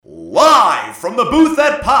Live from the booth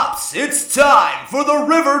at Pops, it's time for the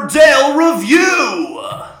Riverdale Review!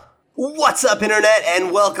 What's up, Internet,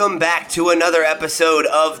 and welcome back to another episode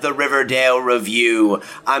of the Riverdale Review.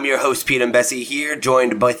 I'm your host, Pete and Bessie here,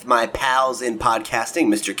 joined with my pals in podcasting,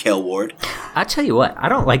 Mr. Kale Ward. I'll tell you what, I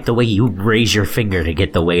don't like the way you raise your finger to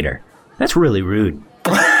get the waiter. That's really rude.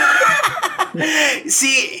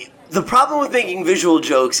 See, the problem with making visual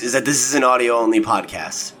jokes is that this is an audio-only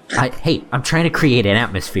podcast. Hey, I'm trying to create an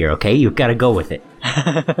atmosphere, okay? You've got to go with it.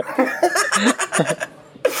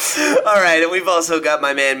 All right, and we've also got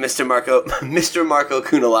my man, Mr. Marco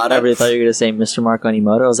Cunalata. I really thought you were going to say Mr. Marco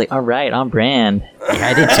Animoto. I was like, all right, on brand. Yeah,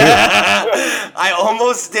 I did too. I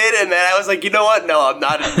almost did, and then I was like, you know what? No, I'm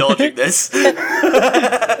not indulging this.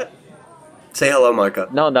 Say hello, Marco.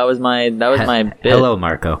 No, that was my bit. Hello,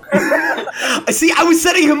 Marco. See, I was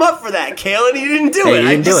setting him up for that, Kale, and he didn't do it. He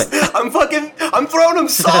didn't do it. I'm throwing him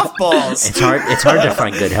softballs. It's hard to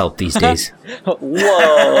find good help these days.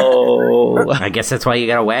 Whoa. I guess that's why you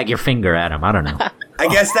gotta wag your finger at him. I don't know. I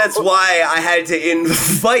guess that's why I had to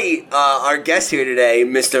invite our guest here today,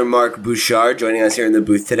 Mr. Mark Bouchard, joining us here in the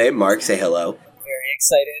booth today. Mark, say hello. Very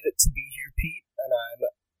excited to be here, Pete, and I'm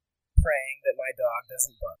praying that my dog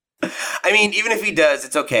doesn't bark. I mean, even if he does,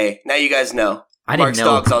 it's okay. Now you guys know. I didn't Mark's know.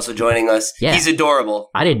 dog's also joining us. Yeah. He's adorable.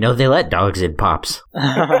 I didn't know they let dogs in Pops.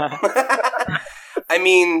 I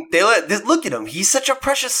mean, look at him. He's such a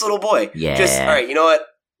precious little boy. Yeah. All right, you know what?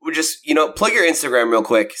 We're just, plug your Instagram real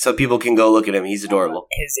quick so people can go look at him. He's adorable.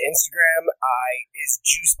 His Instagram is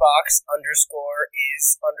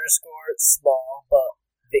juicebox_is_small, but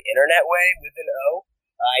the internet way with an O.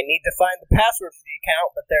 I need to find the password for the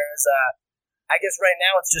account, but there's I guess right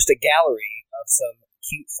now it's just a gallery of some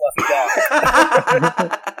cute, fluffy dogs.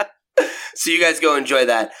 So you guys go enjoy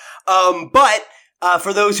that. But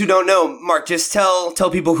for those who don't know, Mark, just tell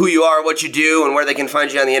people who you are, what you do, and where they can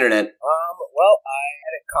find you on the internet. Well, I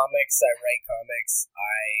edit comics, I write comics,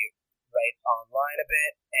 I write online a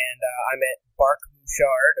bit, and I'm at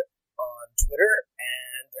Bouchard on Twitter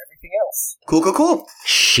and everything else. Cool.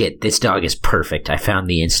 Shit, this dog is perfect. I found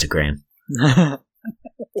the Instagram.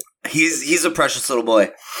 He's a precious little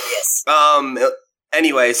boy. Yes.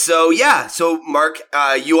 Anyway, so Mark,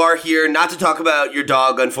 you are here not to talk about your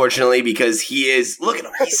dog, unfortunately, because look at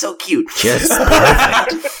him, he's so cute. Just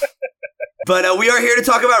perfect. But we are here to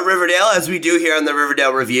talk about Riverdale, as we do here on the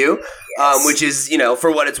Riverdale Review, yes. Which is,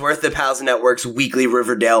 for what it's worth, the Pals Network's weekly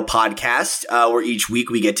Riverdale podcast, where each week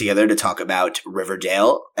we get together to talk about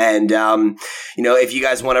Riverdale. And, if you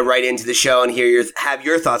guys want to write into the show and have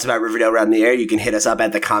your thoughts about Riverdale around the air, you can hit us up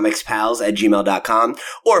at thecomicspals@gmail.com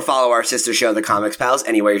or follow our sister show, The Comics Pals,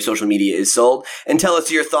 anywhere your social media is sold, and tell us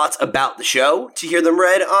your thoughts about the show to hear them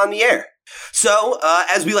read on the air. So,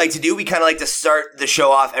 as we like to do, we kind of like to start the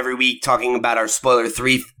show off every week talking about our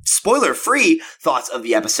spoiler-free thoughts of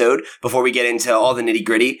the episode before we get into all the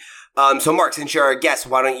nitty-gritty. So, Mark, since you're our guest,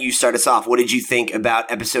 why don't you start us off? What did you think about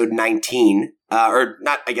episode 19,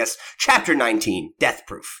 chapter 19,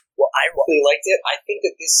 Deathproof? Well, I really liked it. I think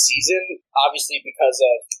that this season, obviously because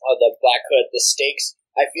of the Black Hood, the stakes,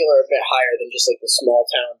 I feel are a bit higher than just like the small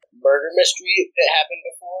town murder mystery that happened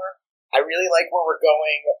before. I really like where we're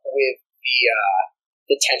going with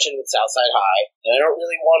the tension with Southside High, and I don't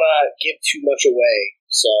really want to give too much away,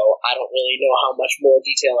 so I don't really know how much more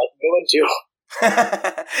detail I can go into.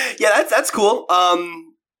 Yeah, that's cool.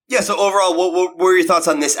 So overall, what were your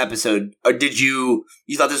thoughts on this episode? Or did you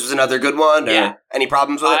thought this was another good one? Or Yeah. Any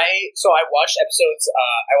problems with it? I watched episodes,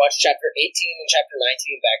 I watched chapter 18 and chapter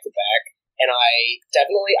 19 back to back, and I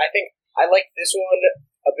think I liked this one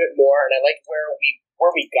a bit more, and I liked where we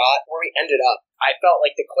ended up. I felt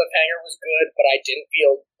like the cliffhanger was good, but I didn't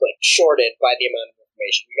feel like shorted by the amount of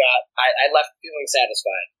information we got. I left feeling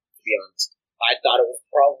satisfied, to be honest. I thought it was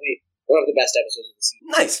probably one of the best episodes of the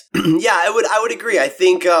season. Nice. Yeah, I would agree. I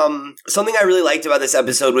think something I really liked about this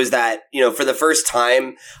episode was that, for the first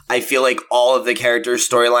time, I feel like all of the characters'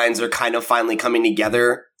 storylines are kind of finally coming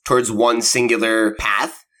together towards one singular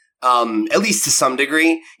path. At least to some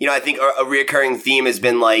degree. I think a reoccurring theme has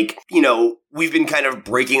been like, we've been kind of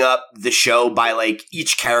breaking up the show by like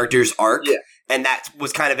each character's arc. Yeah. And that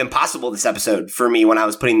was kind of impossible this episode for me when I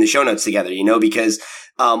was putting the show notes together, because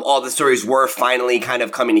all the stories were finally kind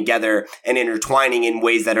of coming together and intertwining in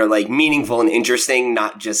ways that are like meaningful and interesting,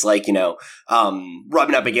 not just like,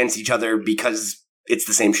 rubbing up against each other because it's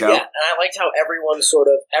the same show. Yeah, and I liked how everyone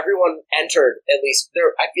entered, at least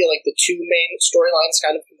there. I feel like the two main storylines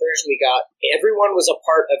kind of conversion we got. Everyone was a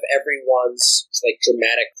part of everyone's like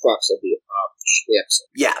dramatic crux of the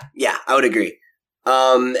episode. Yeah, I would agree.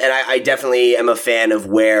 And I definitely am a fan of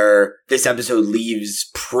where this episode leaves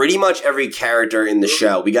pretty much every character in the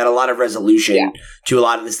show. We got a lot of resolution to a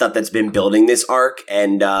lot of the stuff that's been building this arc,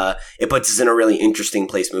 and it puts us in a really interesting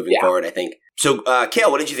place moving forward, I think. So,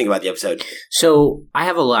 Kale, what did you think about the episode? So, I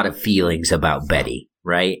have a lot of feelings about Betty,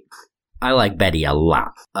 right? I like Betty a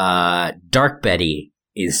lot. Dark Betty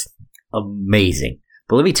is amazing.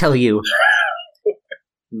 But let me tell you,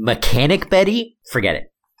 Mechanic Betty, forget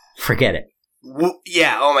it.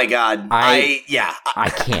 Yeah, oh my god. I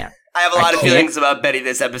can't. I have a lot of feelings about Betty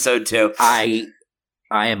this episode, too. I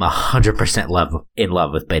am 100% in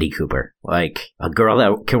love with Betty Cooper. Like, a girl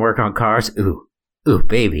that can work on cars, ooh,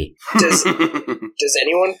 baby. Does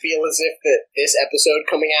anyone feel as if that this episode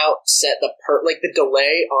coming out set the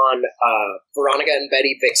delay on Veronica and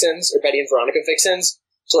Betty Vixens, or Betty and Veronica Vixens,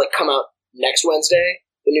 to like come out next Wednesday,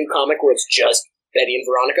 the new comic where it's just Betty and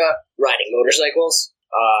Veronica riding motorcycles.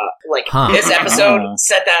 This episode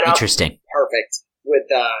set that up. Interesting. Perfect. With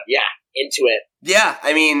into it. Yeah,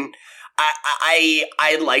 I mean,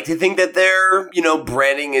 I'd like to think that their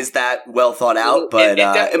branding is that well thought out, but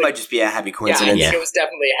it might just be a happy coincidence. Yeah, I think it was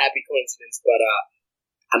definitely a happy coincidence,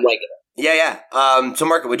 but I'm liking it. Yeah. So,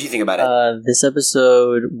 Marco, what do you think about it? This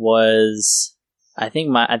episode was, I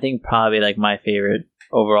think probably like my favorite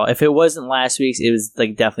overall. If it wasn't last week's, it was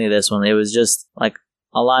like definitely this one. It was just like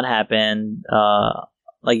a lot happened.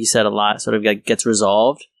 Like you said, a lot sort of like gets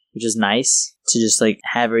resolved, which is nice to just like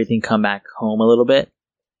have everything come back home a little bit,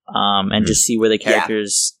 and just see where the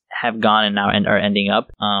characters have gone and now are ending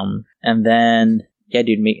up. And then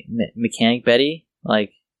dude, Mechanic Betty,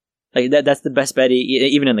 like that's the best Betty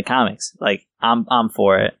even in the comics. Like I'm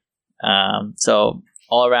for it. So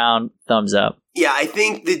all around thumbs up. Yeah, I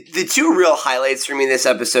think the two real highlights for me this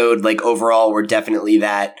episode, like overall, were definitely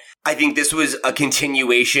that I think this was a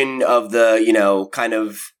continuation of the, kind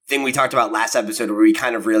of thing we talked about last episode where we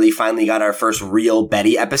kind of really finally got our first real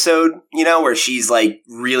Betty episode, where she's like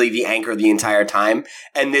really the anchor the entire time.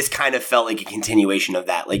 And this kind of felt like a continuation of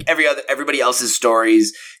that. Like everybody else's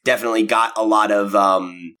stories definitely got a lot of,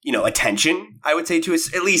 attention, I would say, to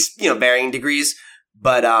at least, varying degrees.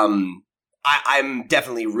 But, I'm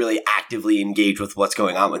definitely really actively engaged with what's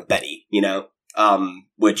going on with Betty,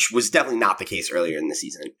 which was definitely not the case earlier in the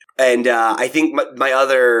season. And I think my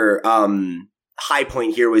other high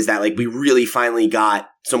point here was that like we really finally got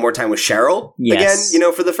some more time with Cheryl again,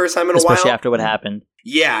 for the first time in a while. Especially after what happened.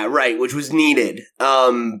 Yeah, right, which was needed.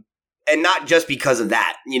 And not just because of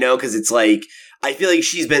that, because it's like I feel like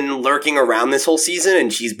she's been lurking around this whole season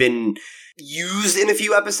and she's been used in a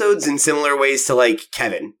few episodes in similar ways to like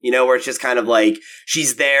Kevin, where it's just kind of like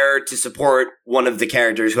she's there to support one of the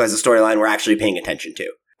characters who has a storyline we're actually paying attention to.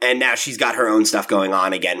 And now she's got her own stuff going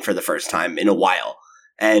on again for the first time in a while.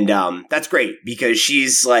 And that's great because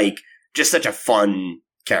she's like just such a fun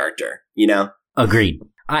character, Agreed.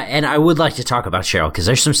 And I would like to talk about Cheryl because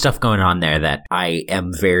there's some stuff going on there that I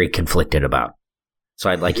am very conflicted about. So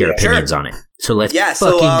I'd like your opinions on it. So let's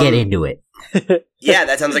fucking get into it. Yeah,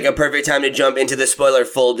 that sounds like a perfect time to jump into the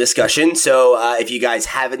spoiler-full discussion. So if you guys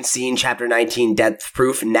haven't seen Chapter 19,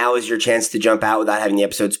 Deathproof, now is your chance to jump out without having the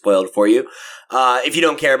episode spoiled for you. If you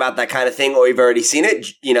don't care about that kind of thing or you've already seen it,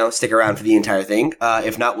 stick around for the entire thing.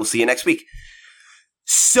 If not, we'll see you next week.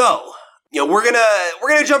 So, we're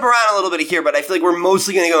gonna jump around a little bit here, but I feel like we're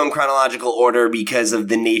mostly gonna go in chronological order because of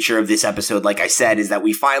the nature of this episode. Like I said, is that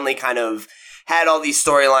we finally kind of had all these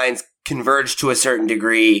storylines converge to a certain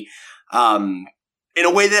degree. In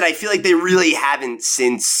a way that I feel like they really haven't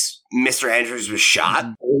since Mr. Andrews was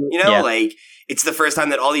shot. Like it's the first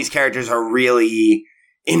time that all these characters are really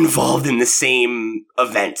involved in the same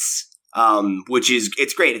events. Which is,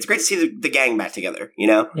 it's great. It's great to see the gang back together,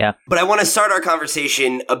 Yeah. But I want to start our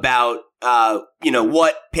conversation about,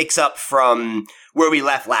 what picks up from where we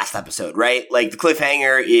left last episode, right? Like the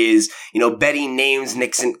cliffhanger is, Betty names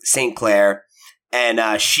Nick St. Clair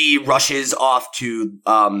and, she rushes off to,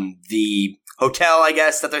 the hotel, I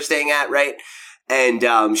guess, that they're staying at, right?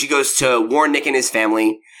 And she goes to warn Nick and his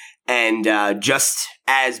family. And just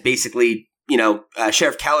as basically,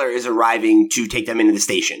 Sheriff Keller is arriving to take them into the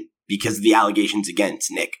station because of the allegations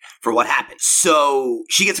against Nick for what happened. So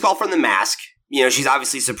she gets a call from the Mask. She's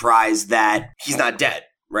obviously surprised that he's not dead,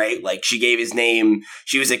 right? Like she gave his name.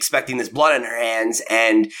 She was expecting this blood on her hands.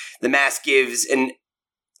 And the Mask gives an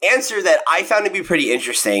answer that I found to be pretty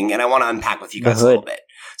interesting. And I want to unpack with you guys a little bit.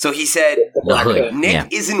 So he said,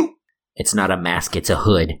 Nick isn't... It's not a mask, it's a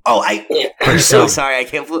hood. Oh, I'm so sorry. I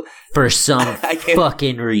can't believe... For some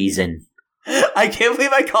fucking reason. I can't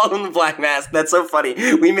believe I called him the Black Mask. That's so funny.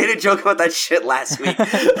 We made a joke about that shit last week.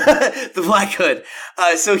 The Black Hood.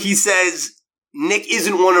 So he says, Nick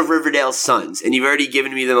isn't one of Riverdale's sons, and you've already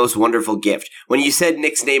given me the most wonderful gift. When you said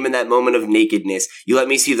Nick's name in that moment of nakedness, you let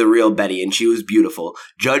me see the real Betty, and she was beautiful.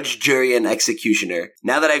 Judge, jury, and executioner.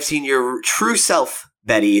 Now that I've seen your true self,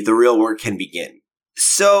 Betty, the real work can begin.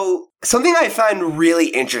 So, something I find really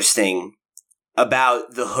interesting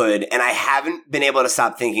about the Hood, and I haven't been able to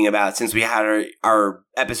stop thinking about since we had our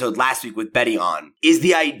episode last week with Betty on, is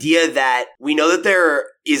the idea that we know that there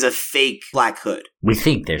is a fake Black Hood. We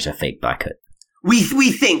think there's a fake Black Hood. We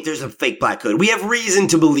think there's a fake Black Hood. We have reason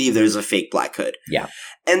to believe there's a fake Black Hood. Yeah.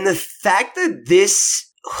 And the fact that this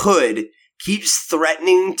Hood keeps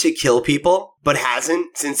threatening to kill people, but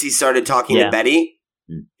hasn't since he started talking to Betty,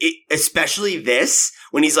 especially this,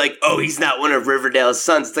 when he's like, oh, he's not one of Riverdale's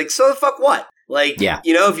sons. It's like, so the fuck what? Like,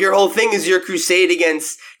 you know, if your whole thing is your crusade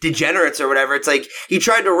against degenerates or whatever, it's like, he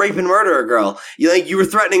tried to rape and murder a girl. You were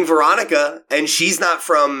threatening Veronica, and she's not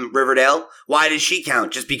from Riverdale. Why does she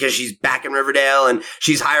count? Just because she's back in Riverdale and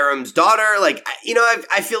she's Hiram's daughter? Like, you know,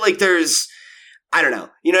 I feel like there's, I don't know.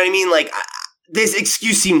 You know what I mean? Like, this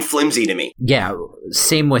excuse seemed flimsy to me. Yeah,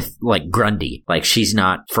 same with, like, Grundy. Like, she's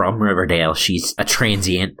not from Riverdale. She's a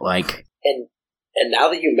transient, like... And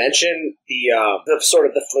now that you mention the sort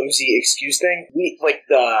of the flimsy excuse thing,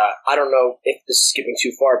 I don't know if this is skipping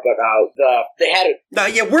too far, but they had it. No,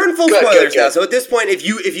 yeah, we're in full spoilers now. So at this point, if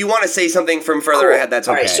you want to say something from further ahead, that's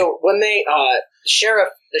okay. All right, so when they the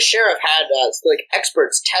sheriff had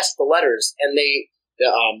experts test the letters, and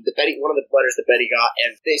one of the letters that Betty got,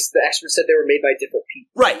 and the experts said they were made by different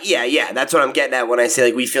people. Right? Yeah. That's what I'm getting at when I say,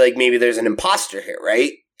 like, we feel like maybe there's an imposter here,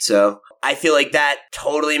 right? So I feel like that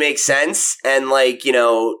totally makes sense. And, like, you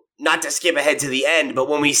know, not to skip ahead to the end, but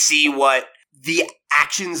when we see what the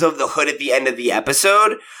actions of the Hood at the end of the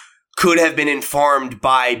episode could have been informed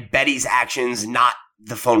by Betty's actions, not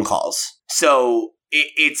the phone calls. So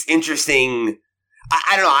it's interesting.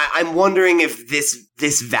 I don't know. I'm wondering if this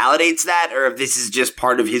validates that, or if this is just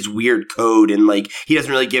part of his weird code and, like, he doesn't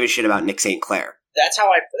really give a shit about Nick St. Clair. That's how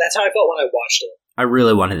I felt when I watched it. I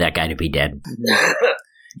really wanted that guy to be dead.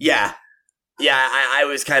 Yeah, I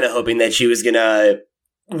was kind of hoping that she was going to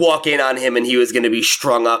walk in on him and he was going to be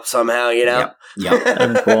strung up somehow, you know?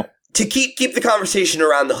 Yep. Cool. To keep the conversation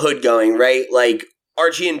around the Hood going, right? Like,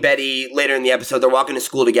 Archie and Betty, later in the episode, they're walking to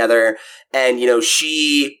school together, and, you know,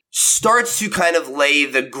 she starts to kind of lay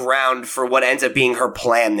the ground for what ends up being her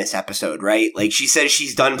plan this episode, right? Like, she says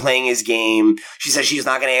she's done playing his game. She says she's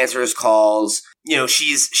not going to answer his calls. You know,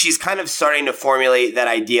 she's kind of starting to formulate that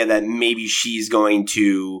idea that maybe she's going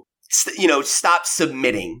to, stop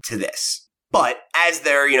submitting to this. But as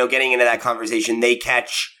they're, getting into that conversation, they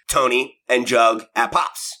catch Tony and Jug at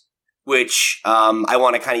Pops, which I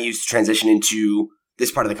want to kind of use to transition into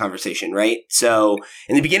this part of the conversation, right? So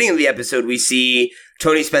in the beginning of the episode, we see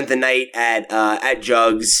Tony spent the night at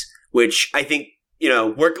Jug's, which I think,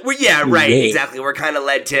 exactly. We're kind of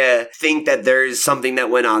led to think that there's something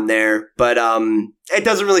that went on there, but it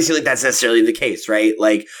doesn't really seem like that's necessarily the case, right?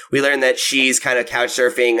 Like, we learn that she's kind of couch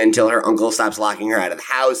surfing until her uncle stops locking her out of the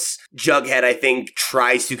house. Jughead, I think,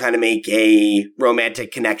 tries to kind of make a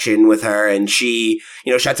romantic connection with her, and she,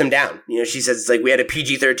 shuts him down. She says, it's like, we had a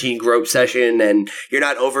PG-13 grope session, and you're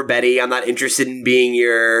not over Betty. I'm not interested in being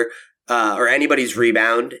your... or anybody's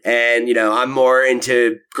rebound, and, I'm more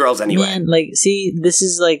into girls anyway. Man, see, this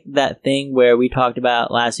is, that thing where we talked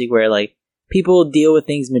about last week where, people deal with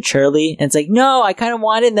things maturely, and it's like, no, I kind of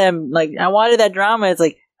wanted them, I wanted that drama. It's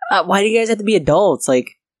like, why do you guys have to be adults?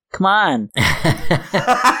 Come on. I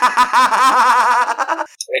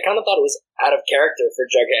kind of thought it was out of character for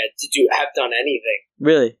Jughead to have done anything.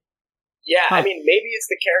 Really? Yeah, huh. I mean, maybe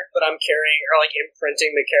it's the character that I'm carrying, or,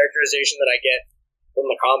 imprinting the characterization that I get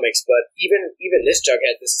from the comics, but even this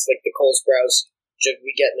Jughead, this is the Cole Sprouse Jug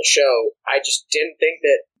we get in the show, I just didn't think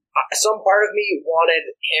that some part of me wanted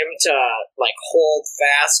him to hold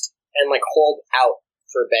fast and hold out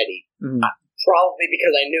for Betty, probably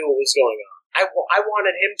because I knew what was going on. I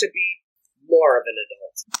wanted him to be more of an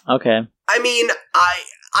adult. Okay. I mean,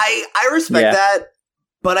 I respect that,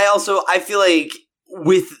 but I feel like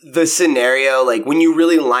with the scenario, when you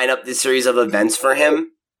really line up this series of events for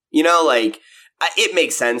him, it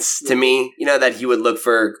makes sense to me, that he would look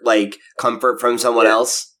for, comfort from someone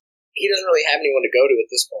else. He doesn't really have anyone to go to at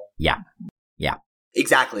this point. Yeah.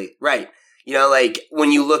 Exactly. Right.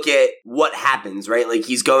 When you look at what happens, right?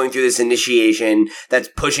 He's going through this initiation that's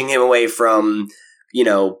pushing him away from,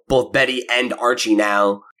 both Betty and Archie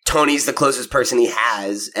now. Tony's the closest person he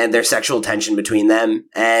has, and there's sexual tension between them,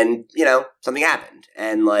 and, something happened.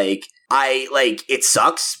 And, it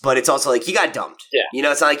sucks, but it's also he got dumped. Yeah.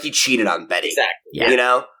 It's not like he cheated on Betty. Exactly.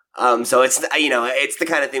 Yeah. So it's, it's the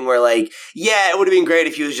kind of thing where, like, yeah, it would have been great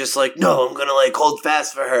if he was just like, no, I'm gonna, like, hold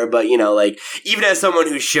fast for her. But, like, even as someone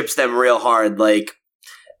who ships them real hard, like,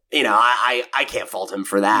 I can't fault him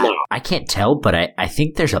for that. No. I can't tell, but I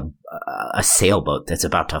think there's a sailboat that's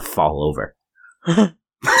about to fall over.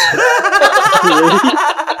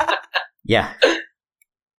 Yeah.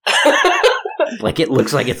 Like, it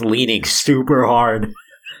looks like it's leaning super hard.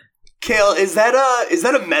 Kale, is that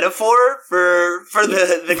a metaphor for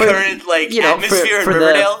the current, like, atmosphere in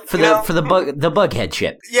Riverdale? For the Bughead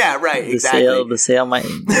ship. Yeah, right, exactly. The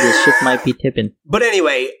ship might be tipping. But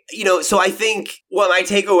anyway, so I think what my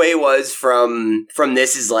takeaway was from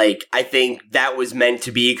this is, like, I think that was meant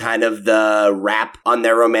to be kind of the wrap on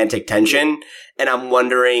their romantic tension. And I'm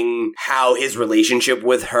wondering how his relationship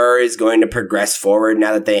with her is going to progress forward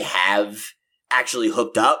now that they have actually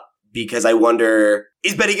hooked up. Because I wonder,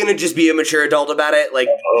 is Betty going to just be a mature adult about it, like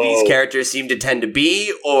these characters seem to tend to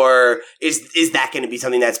be? Or is that going to be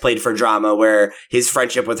something that's played for drama, where his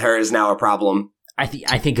friendship with her is now a problem? I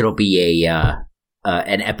think it'll be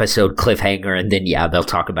an episode cliffhanger, and then they'll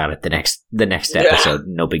talk about it the next episode.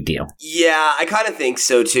 No big deal. Yeah, I kind of think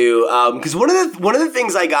so too. Because one of the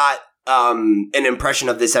things I got an impression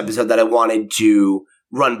of this episode that I wanted to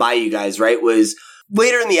run by you guys, right, was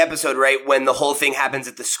later in the episode, right, when the whole thing happens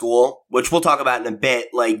at the school, which we'll talk about in a bit,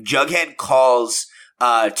 like, Jughead calls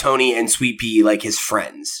Tony and Sweet Pea, like, his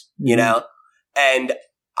friends, you know? And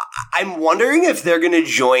I'm wondering if they're going to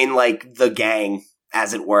join, like, the gang,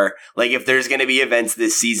 as it were. Like, if there's going to be events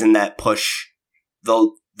this season that push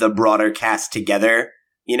the broader cast together,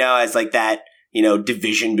 as, like, that,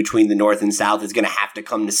 division between the North and South is going to have to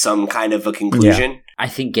come to some kind of a conclusion. Yeah. I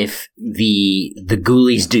think if the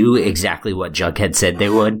Ghoulies do exactly what Jughead said they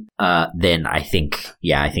would, then I think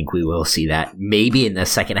we will see that maybe in the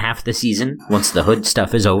second half of the season once the Hood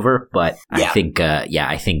stuff is over. But I think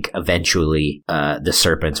eventually the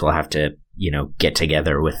Serpents will have to get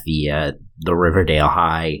together with the Riverdale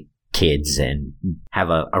High kids and have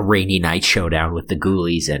a rainy night showdown with the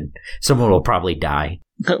Ghoulies, and someone will probably die.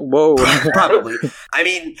 Whoa. Probably. I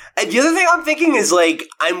mean, the other thing I'm thinking is, like,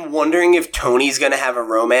 I'm wondering if Tony's going to have a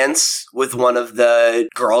romance with one of the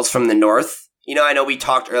girls from the North. I know we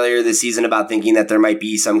talked earlier this season about thinking that there might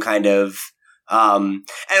be some kind of, and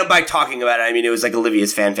by talking about it, I mean, it was like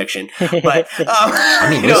Olivia's fan fiction. But,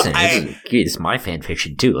 listen, it's my fan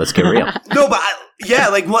fiction too. Let's get real. No, but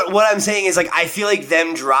like what I'm saying is, like, I feel like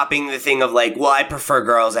them dropping the thing of, like, well, I prefer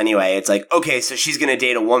girls anyway. It's like, okay, so she's going to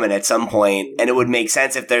date a woman at some point, and it would make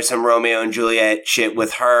sense if there's some Romeo and Juliet shit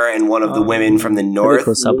with her and one of the women from the North.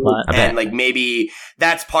 Cool subplot. And, like, maybe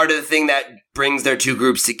that's part of the thing that brings their two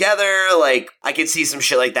groups together. Like, I could see some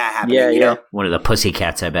shit like that happening, you know? One of the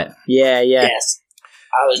Pussycats, I bet. Yeah. Yes.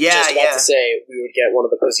 I was just about to say we would get one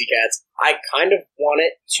of the Pussycats. I kind of want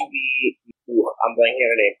it to be... I'm blanking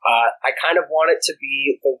on her name. I kind of want it to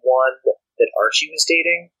be the one that Archie was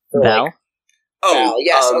dating. Val? Val,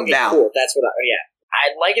 yes. Okay, Val. Cool. That's what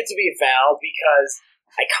I'd like it to be Val, because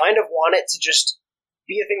I kind of want it to just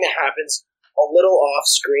be a thing that happens a little off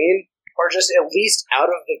screen, or just at least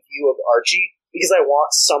out of the view of Archie, because I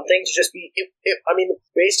want something to just be... I mean,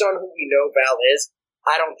 based on who we know Val is,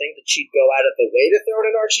 I don't think that she'd go out of the way to throw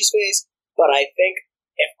it in Archie's face, but I think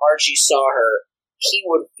if Archie saw her, he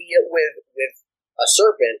would feel with a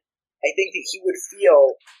serpent, I think that he would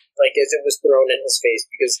feel like as it was thrown in his face,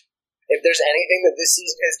 because if there's anything that this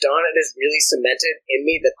season has done, it has really cemented in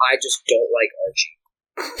me that I just don't like Archie.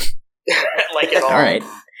 Like at all. All right.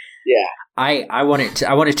 Yeah. I want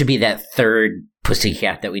it to be that third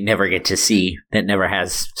Pussycat that we never get to see, that never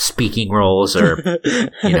has speaking roles or line.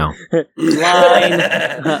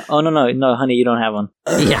 Oh no, honey, you don't have one.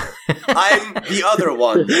 Yeah. I'm the other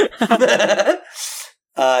one.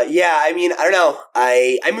 I mean, I don't know.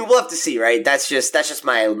 I mean, we'll have to see, right? That's just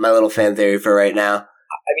my little fan theory for right now.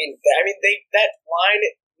 I mean, that line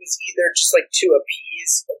was either just like to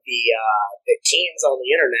appease the teens on the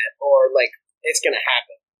internet, or like it's gonna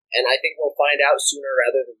happen, and I think we'll find out sooner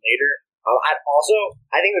rather than later.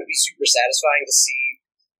 I think it would be super satisfying to see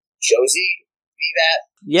Josie be that.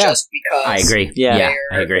 Yeah, just because I agree.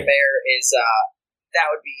 I agree. The mayor is that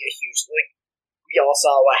would be a huge, like, we all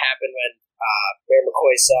saw what happened when Mayor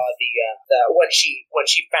McCoy saw the when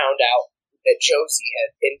she found out that Josie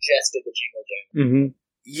had ingested the Jingle Jangle. Mm-hmm.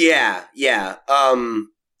 Yeah.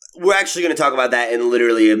 We're actually going to talk about that in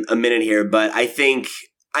literally a minute here, but I think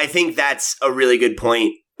that's a really good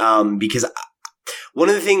point, because one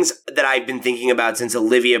of the things that I've been thinking about since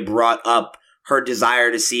Olivia brought up her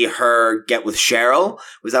desire to see her get with Cheryl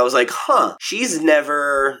was, I was like, she's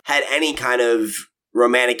never had any kind of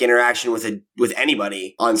romantic interaction with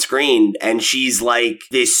anybody on screen, and she's like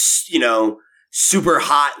this, super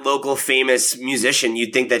hot local famous musician.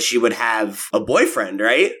 You'd think that she would have a boyfriend,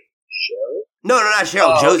 right? Cheryl? No, not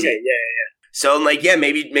Cheryl. Josie. Okay. Yeah. So I'm like, yeah,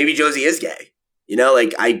 maybe Josie is gay.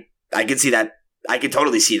 I could see that. I could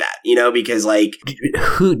totally see that. Because like,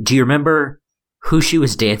 who do you remember who she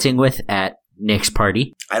was dancing with at Nick's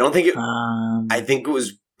party? I don't think it. I think it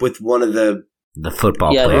was with one of the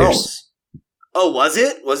football players. Oh, was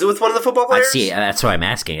it? Was it with one of the football players? I see. That's why I'm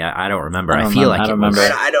asking. I don't remember. I don't remember.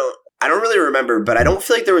 I don't really remember, but I don't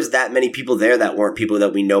feel like there was that many people there that weren't people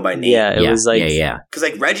that we know by name. Yeah, it was like... Yeah. Because,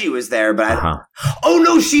 like, Reggie was there, but Oh,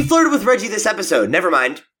 no, she flirted with Reggie this episode. Never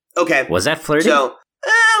mind. Okay. Was that flirting? So,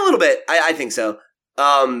 a little bit. I think so.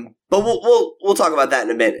 But we'll talk about that in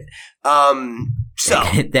a minute. So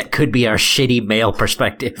that could be our shitty male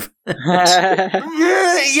perspective. Yeah,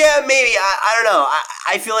 maybe. I don't know.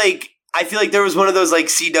 I feel like there was one of those, like,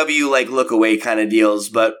 CW, like, look away kind of deals,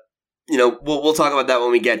 but... we'll talk about that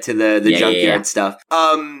when we get to the junkyard stuff.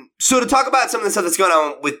 So to talk about some of the stuff that's going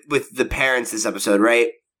on with the parents this episode, right?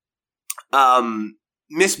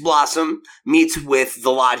 Miss Blossom meets with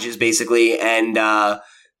the Lodges basically and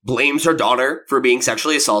blames her daughter for being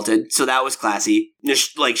sexually assaulted. So that was classy.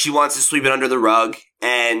 Like she wants to sweep it under the rug,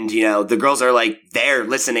 and the girls are like there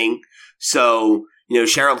listening. So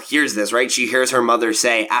Cheryl hears this, right? She hears her mother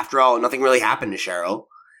say, "After all, nothing really happened to Cheryl."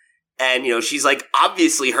 And, she's, like,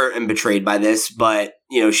 obviously hurt and betrayed by this, but,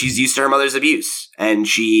 she's used to her mother's abuse. And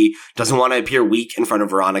she doesn't want to appear weak in front of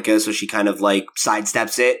Veronica, so she kind of, like,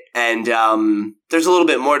 sidesteps it. And there's a little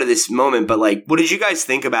bit more to this moment, but, like, what did you guys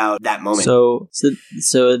think about that moment? So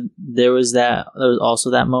there was also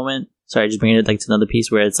that moment. Sorry, just bringing it, like, to another piece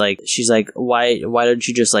where it's, like, she's like, why don't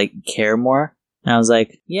you just, like, care more? And I was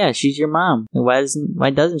like, yeah, she's your mom. Why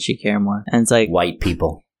doesn't she care more? And it's like... White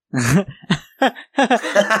people.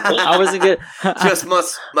 I wasn't good. Just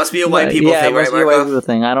must be a white people thing, right, Marco? Must be a white people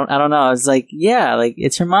thing. I don't know. I was like, yeah, like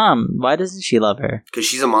it's her mom. Why doesn't she love her? Because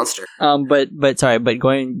she's a monster. But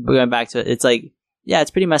going back to it, it's like, yeah,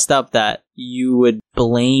 it's pretty messed up that you would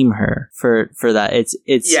blame her for that. It's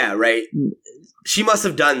yeah, right. She must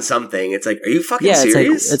have done something. It's like, are you fucking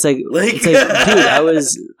serious? It's like, dude, I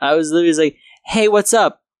was literally like, hey, what's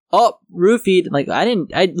up? Oh, roofied. Like I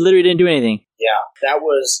literally didn't do anything. Yeah, that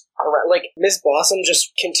was like Miss Blossom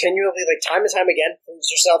just continually, like time and time again, proves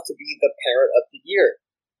herself to be the parent of the year.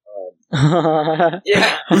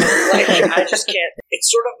 Yeah, like I just can't.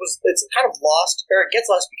 It's kind of lost, or it gets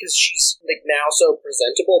lost because she's like now so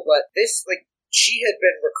presentable. But this, like, she had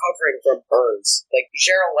been recovering from burns. Like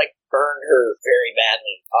Cheryl, like burned her very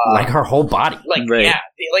badly, like her whole body. Like right. Yeah,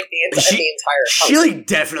 the entire house. She like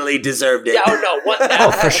definitely deserved it. Yeah, oh no, 1,000%.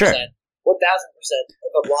 Oh, for sure. 1,000%.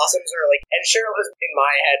 The Blossoms are like, and Cheryl is in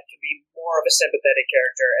my head to be more of a sympathetic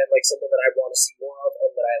character and like someone that I want to see more of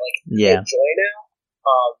and that I like enjoy now.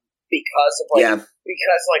 Because of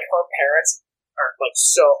because like her parents are like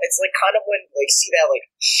so. It's like kind of when like see that like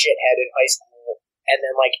shithead in high school, and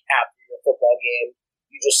then like after your football game,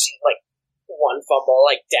 you just see like one fumble,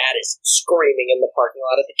 like dad is screaming in the parking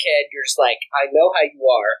lot at the kid. You're just like, I know how you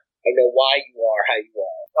are. I know why you are how you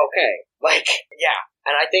are. Okay, like yeah.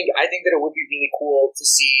 And I think that it would be really cool to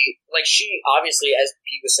see, like, she obviously, as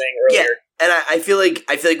Pete was saying earlier. Yeah, and I feel like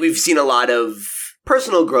we've seen a lot of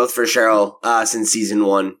personal growth for Cheryl since season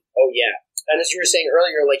 1. Oh yeah, and as you were saying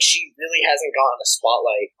earlier, like she really hasn't gotten a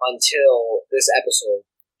spotlight until this episode.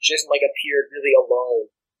 She hasn't like appeared really alone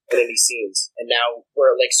in any scenes, and now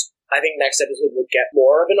we're like, I think next episode we'll get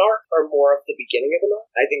more of an arc or more of the beginning of an arc.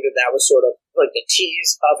 I think that was sort of like the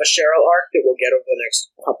tease of a Cheryl arc that we'll get over the next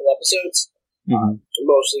couple episodes.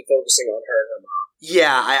 Mostly focusing on her and her mom.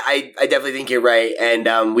 Yeah, I definitely think you're right,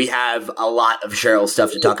 and we have a lot of Cheryl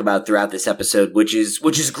stuff to talk about throughout this episode, which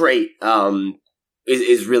is great.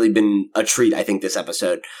 It's really been a treat, I think, this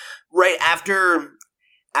episode. Right after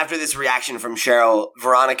this reaction from Cheryl,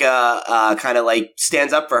 Veronica kind of like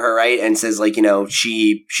stands up for her, right, and says like,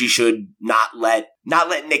 she should not let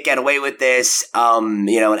Nick get away with this, and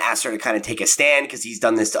asked her to kind of take a stand because he's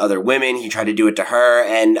done this to other women. He tried to do it to her,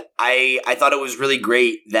 and I thought it was really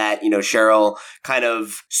great that Cheryl kind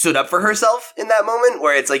of stood up for herself in that moment,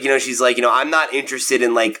 where it's like she's like I'm not interested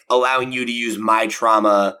in like allowing you to use my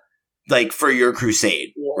trauma like for your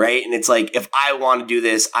crusade, right? And it's like, if I want to do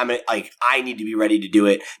this, I need to be ready to do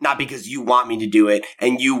it, not because you want me to do it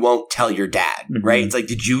and you won't tell your dad, right? It's like,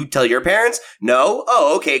 did you tell your parents? No?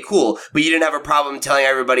 Oh, okay, cool. But you didn't have a problem telling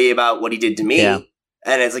everybody about what he did to me. Yeah.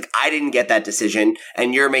 And it's like, I didn't get that decision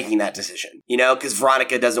and you're making that decision, because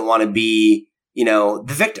Veronica doesn't want to be, the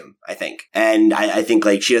victim, I think. And I think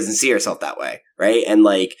like she doesn't see herself that way, right? And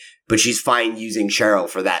like, but she's fine using Cheryl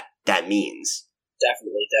for that means.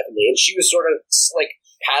 Definitely. And she was sort of like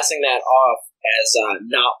passing that off as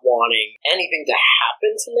not wanting anything to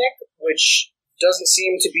happen to Nick, which doesn't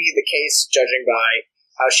seem to be the case judging by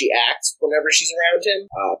how she acts whenever she's around him,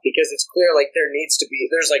 because it's clear like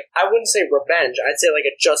there's like, I wouldn't say revenge, I'd say like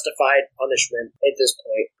a justified punishment at this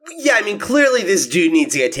point. Yeah, I mean, clearly this dude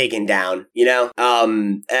needs to get taken down,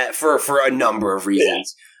 for a number of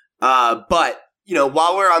reasons. Yeah. But,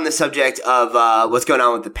 while we're on the subject of what's going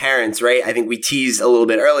on with the parents, right, I think we teased a little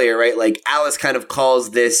bit earlier, right, like Alice kind of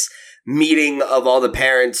calls this meeting of all the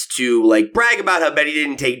parents to like brag about how Betty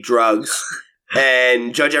didn't take drugs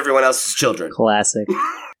and judge everyone else's children. Classic.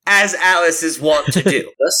 As Alice is wont to do.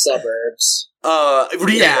 The suburbs.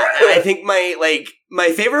 Yeah, I think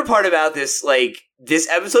my favorite part about this, like, this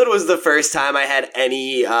episode was the first time I had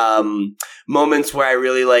any moments where I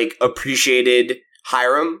really, like, appreciated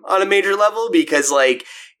Hiram on a major level, because, like,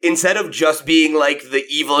 instead of just being, like, the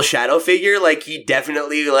evil shadow figure, like, he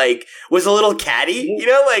definitely, like, was a little catty,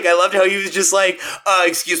 Like, I loved how he was just like,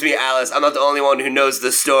 excuse me, Alice, I'm not the only one who knows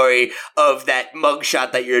the story of that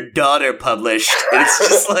mugshot that your daughter published. And it's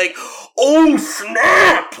just like, oh,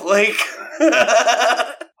 snap! Like...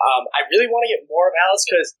 I really want to get more of Alice,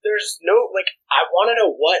 because there's no, like, I want to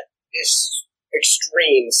know what this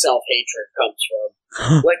extreme self-hatred comes from.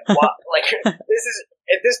 Like, what, like, this is...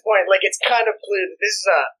 At this point, like, it's kind of clear that this is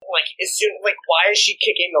why is she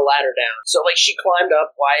kicking the ladder down? So, like, she climbed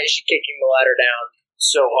up, why is she kicking the ladder down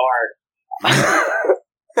so hard?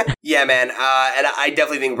 Yeah, man, and I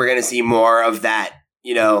definitely think we're going to see more of that,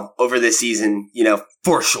 over this season,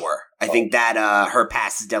 for sure. I think that her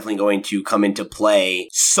past is definitely going to come into play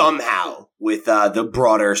somehow with the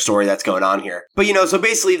broader story that's going on here. But, so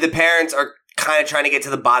basically the parents are kind of trying to get to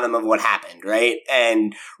the bottom of what happened, right?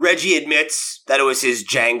 And Reggie admits that it was his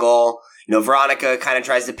jangle. Veronica kind of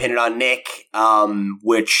tries to pin it on Nick,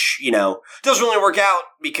 which, doesn't really work out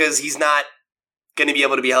because he's not going to be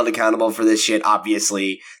able to be held accountable for this shit,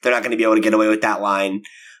 obviously. They're not going to be able to get away with that line.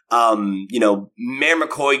 Mayor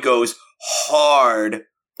McCoy goes hard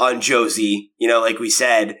on Josie, like we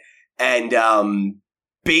said, and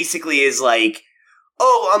basically is like,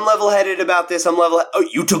 oh, I'm level-headed about this. Oh,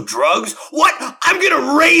 you took drugs? What? I'm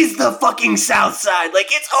gonna raise the fucking South Side. Like,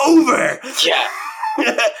 it's over. Yeah.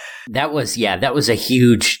 That was a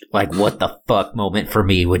huge, like, what the fuck moment for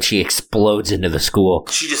me when she explodes into the school.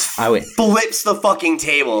 She just flips the fucking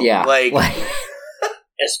table. Yeah. Like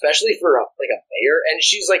especially for a mayor. And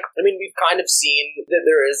she's like, I mean, we've kind of seen that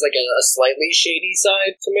there is like a slightly shady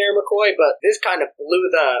side to Mayor McCoy, but this kind of blew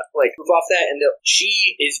off that, and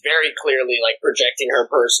she is very clearly like projecting her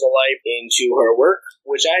personal life into her work,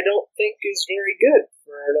 which I don't think is very good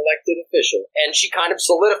for an elected official. And she kind of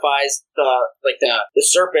solidifies the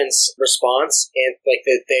serpent's response, and like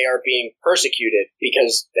that they are being persecuted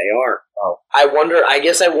because they are. Oh. I wonder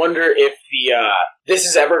if this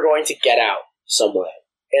is ever going to get out some way.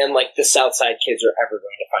 And, like, the Southside kids are ever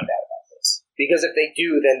going to find out about this. Because if they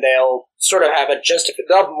do, then they'll sort of have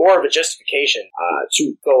they'll have more of a justification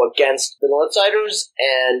to go against the Northsiders.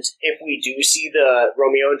 And if we do see the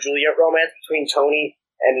Romeo and Juliet romance between Tony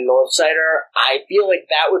and a Northsider, I feel like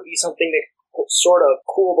that would be something that sort of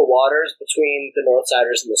cool the waters between the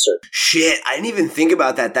Northsiders and the Serpent. Shit, I didn't even think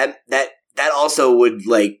about that. That also would,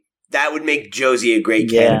 like, that would make Josie a great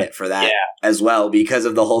candidate for that as well, because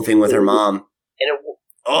of the whole thing with her mom. And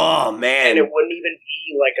oh, man. And it wouldn't even be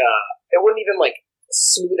it wouldn't even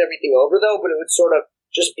smooth everything over, though, but it would sort of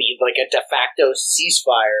just be like a de facto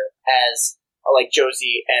ceasefire as like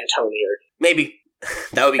Josie and Tony are. Maybe.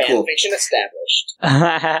 That would be cool. Fanfiction established.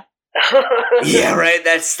 Yeah, right?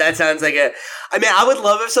 That sounds like I mean, I would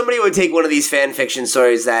love if somebody would take one of these fan fiction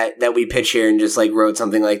stories that we pitch here and just like wrote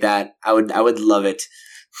something like that. I would love it.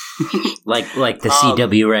 like the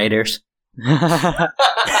CW writers.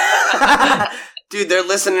 Dude, they're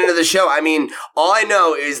listening to the show. I mean, all I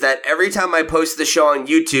know is that every time I post the show on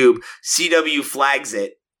YouTube, CW flags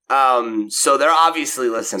it. So they're obviously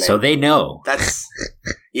listening. So they know. That's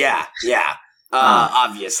yeah.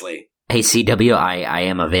 Obviously. Hey CW, I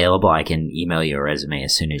am available. I can email you a resume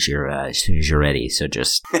as soon as you're ready. So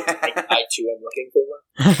just I too am looking for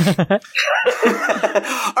one.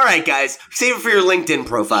 All right, guys, save it for your LinkedIn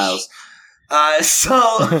profiles.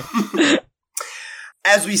 So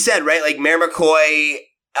as we said, right, like Mayor McCoy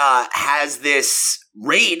has this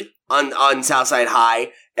raid on Southside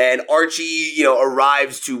High, and Archie,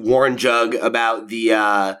 arrives to warn Jug about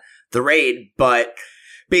the raid, but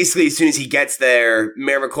basically as soon as he gets there,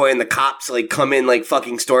 Mayor McCoy and the cops like come in like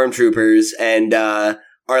fucking stormtroopers and are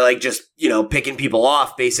like just picking people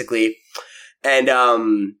off basically. And,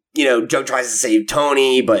 Jug tries to save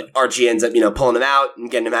Tony, but Archie ends up, pulling him out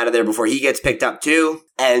and getting him out of there before he gets picked up too.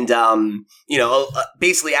 And,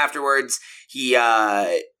 basically afterwards, he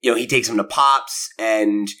takes him to Pops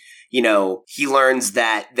and, he learns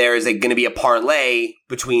that there is going to be a parlay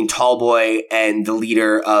between Tallboy and the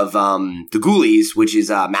leader of, the Ghoulies, which is,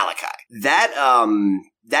 Malachi.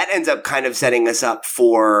 That ends up kind of setting us up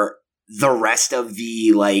for the rest of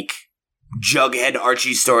the, Jughead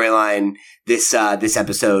Archie storyline this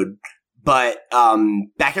episode. But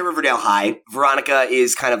back at Riverdale High, Veronica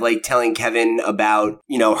is kind of telling Kevin about,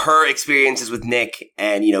 her experiences with Nick,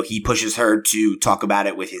 and, he pushes her to talk about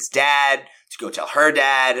it with his dad, to go tell her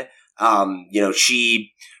dad.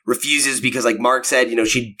 She refuses because, like Mark said,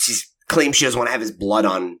 she claims she doesn't want to have his blood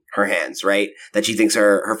on her hands, right? That she thinks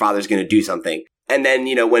her father's going to do something. And then,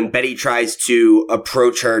 when Betty tries to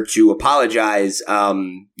approach her to apologize,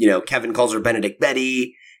 Kevin calls her Benedict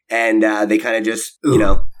Betty, and they kind of just, give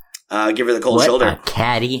her the cold shoulder. What a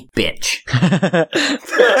catty bitch.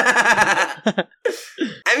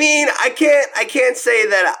 I mean, I can't say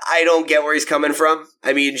that I don't get where he's coming from.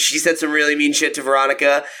 I mean, she said some really mean shit to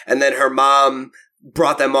Veronica, and then her mom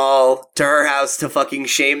brought them all to her house to fucking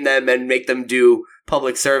shame them and make them do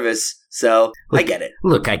public service. So, I get it.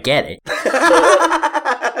 Look, I get it.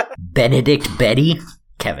 Benedict Betty?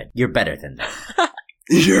 Kevin, you're better than that.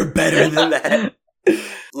 You're better than that.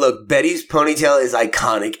 Look, Betty's ponytail is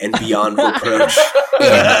iconic and beyond reproach.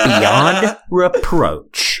 Beyond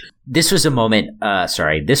reproach. This was a moment,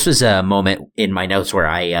 in my notes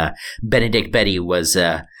where Benedict Betty was,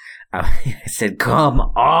 I said, come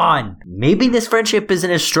on. Maybe this friendship isn't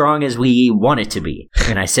as strong as we want it to be.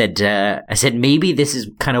 And I said, maybe this is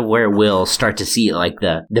kind of where we'll start to see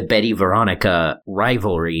the Betty-Veronica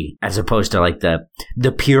rivalry as opposed to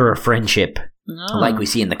the pure friendship like we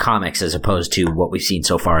see in the comics as opposed to what we've seen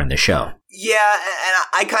so far in the show. Yeah, and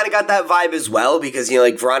I kind of got that vibe as well because,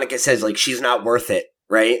 Veronica says, she's not worth it,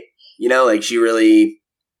 right? She really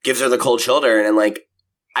gives her the cold shoulder and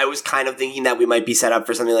I was kind of thinking that we might be set up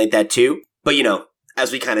for something like that too. But,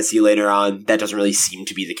 as we kind of see later on, that doesn't really seem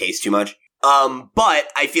to be the case too much. But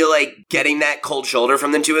I feel like getting that cold shoulder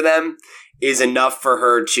from the two of them is enough for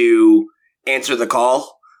her to answer the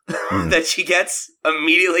call that she gets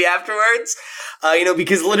immediately afterwards.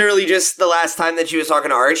 Because literally just the last time that she was talking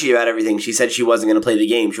to Archie about everything, she said she wasn't going to play the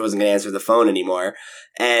game. She wasn't going to answer the phone anymore.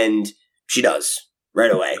 And she does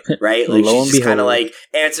right away, right? She's just kind of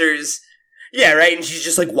answers... Yeah, right? And she's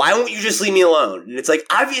just why won't you just leave me alone? And it's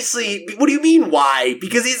obviously, what do you mean, why?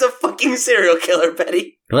 Because he's a fucking serial killer,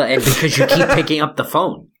 Betty. Well, and because you keep picking up the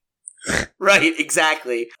phone. Right,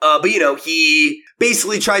 exactly. But, he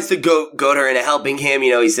basically tries to goad her into helping him.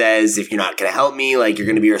 He says, if you're not going to help me, you're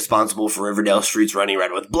going to be responsible for Riverdale streets running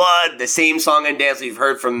red with blood. The same song and dance we've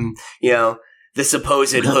heard from, the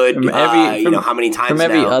supposed hood, how many times from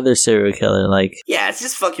every now. other serial killer, Yeah, it's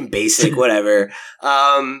just fucking basic, whatever.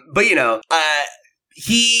 But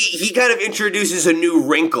he kind of introduces a new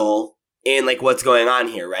wrinkle in what's going on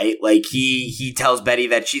here, right? He tells Betty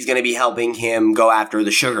that she's going to be helping him go after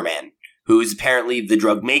the Sugar Man, who's apparently the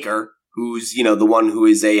drug maker, who's the one who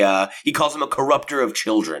is he calls him a corrupter of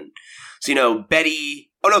children. So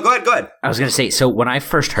Betty. Oh no, go ahead. I was going to say, so when I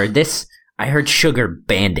first heard this, I heard Sugar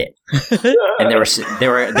Bandit, and there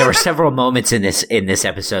were several moments in this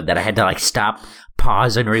episode that I had to stop,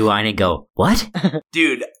 pause, and rewind and go, "What?"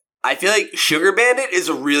 Dude, I feel like Sugar Bandit is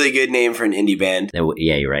a really good name for an indie band.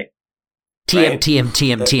 Yeah, you're right.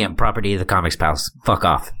 TM, property of the Comics Pals. Fuck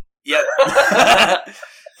off. Yep. I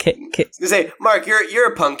was gonna say, Mark,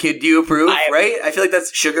 you're a punk kid. Do you approve? Right? I feel like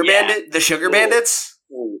that's Sugar Bandit. The Sugar Bandits.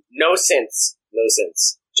 No sense.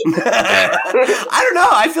 I don't know.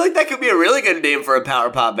 I feel like that could be a really good name for a power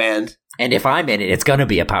pop band. And if I'm in it, it's gonna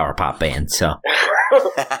be a power pop band. So, Cam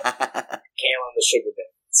on the Sugar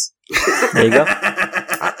Bandits. There you go.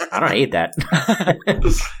 I don't hate that.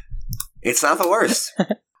 It's not the worst.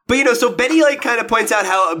 But, so Betty, kind of points out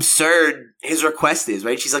how absurd his request is,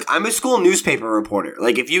 right? She's like, I'm a school newspaper reporter.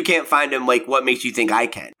 If you can't find him, what makes you think I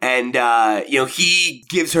can? And, he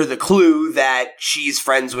gives her the clue that she's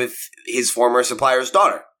friends with his former supplier's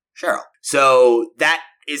daughter, Cheryl. So that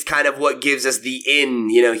is kind of what gives us the in,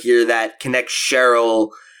 here that connects Cheryl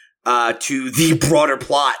to the broader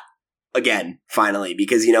plot again, finally.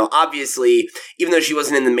 Because, obviously, even though she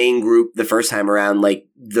wasn't in the main group the first time around,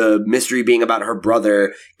 the mystery being about her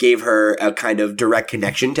brother gave her a kind of direct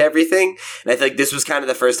connection to everything. And I feel like this was kind of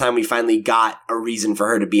the first time we finally got a reason for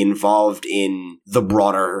her to be involved in the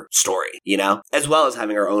broader story, as well as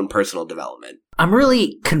having her own personal development. I'm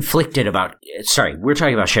really conflicted about. Sorry, we're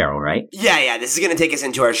talking about Cheryl, right? Yeah. This is going to take us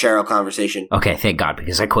into our Cheryl conversation. Okay, thank God,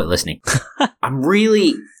 because I quit listening. I'm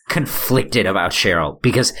really conflicted about Cheryl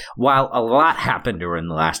because while a lot happened during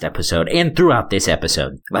the last episode and throughout this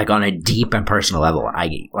episode, like on a deep and personal level, I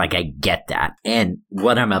get that. And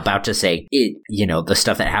what I'm about to say, the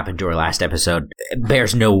stuff that happened during last episode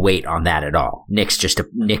bears no weight on that at all. Nick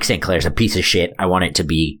St. Clair's a piece of shit. I want it to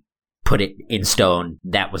be put it in stone.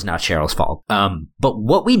 That was not Cheryl's fault. But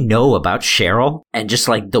what we know about Cheryl and just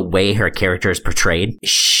like the way her character is portrayed,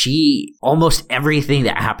 almost everything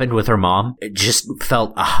that happened with her mom just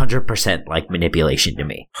felt 100% like manipulation to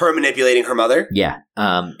me. Her manipulating her mother? Yeah.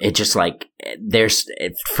 It just like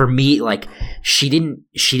for me, like she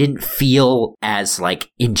didn't feel as like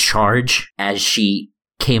in charge as she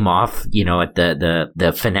came off, at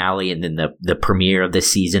the finale and then the premiere of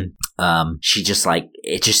this season. She just like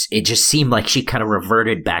it just seemed like she kind of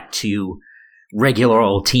reverted back to regular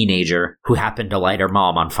old teenager who happened to light her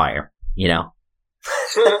mom on fire, Is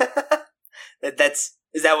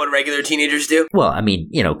that what regular teenagers do? Well, I mean,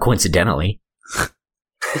 coincidentally.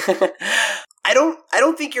 I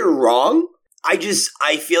don't think you're wrong. I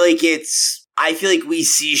feel like we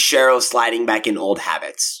see Cheryl sliding back in old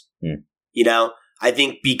habits. I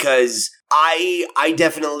think because I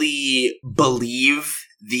definitely believe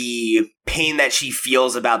the pain that she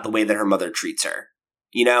feels about the way that her mother treats her,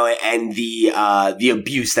 and the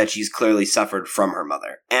abuse that she's clearly suffered from her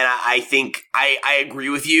mother. And I think I agree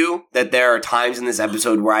with you that there are times in this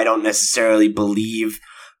episode where I don't necessarily believe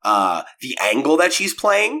the angle that she's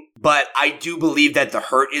playing, but I do believe that the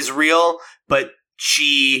hurt is real, but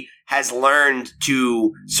she has learned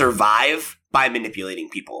to survive by manipulating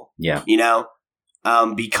people. Yeah.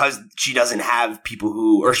 Because she doesn't have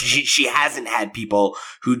people she hasn't had people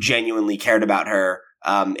who genuinely cared about her,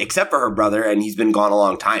 except for her brother, and he's been gone a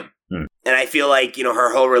long time. And I feel like,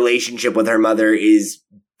 her whole relationship with her mother is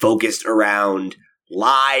focused around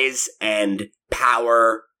lies and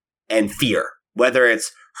power and fear, whether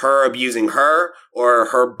it's her abusing her or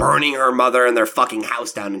her burning her mother and their fucking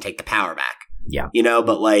house down and take the power back. Yeah.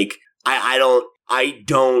 But like, I don't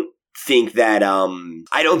think that I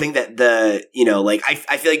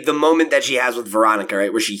feel like the moment that she has with Veronica,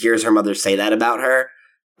 right, where she hears her mother say that about her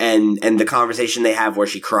and the conversation they have where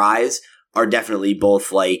she cries are definitely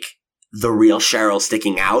both like the real Cheryl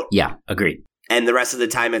sticking out. Yeah, agreed. And the rest of the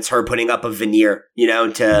time it's her putting up a veneer,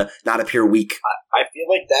 to not appear weak. I feel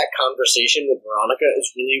like that conversation with Veronica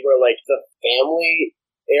is really where like the family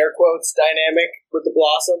air quotes dynamic with the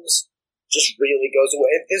Blossoms just really goes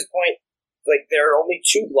away. At this point, like, there are only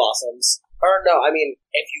two Blossoms. Or, no, I mean,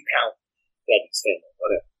 if you count Betty's family,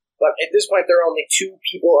 whatever. But at this point, there are only two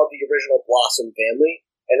people of the original Blossom family,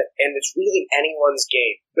 and it's really anyone's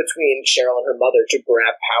game between Cheryl and her mother to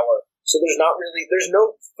grab power. So there's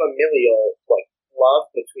no familial, like, love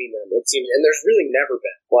between them, it seems, and there's really never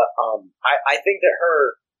been. But, I think that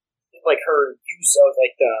her use of,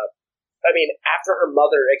 like, after her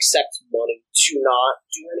mother accepts money to not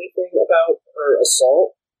do anything about her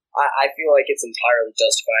assault, I feel like it's entirely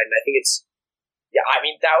justified, and I think it's,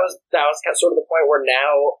 that was kind of sort of the point where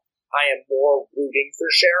now I am more rooting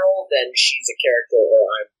for Cheryl than she's a character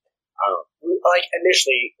where I'm, like,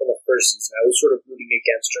 initially in the first season, I was sort of rooting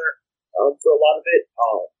against her for a lot of it,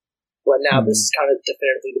 but now this is kind of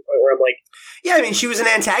definitively the point where I'm like... Yeah, I mean, she was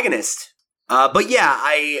an antagonist. But yeah,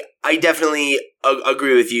 I definitely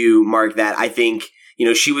agree with you, Mark, that I think...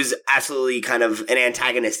 she was absolutely kind of an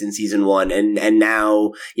antagonist in season 1. And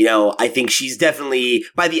now, I think she's definitely,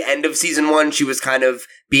 by the end of season 1, she was kind of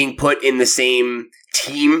being put in the same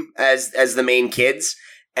team as the main kids.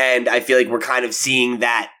 And I feel like we're kind of seeing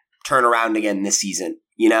that turn around again this season,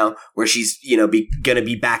 where she's, gonna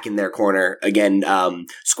be back in their corner again,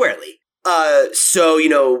 squarely.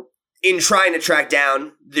 So, in trying to track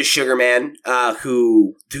down the Sugar Man,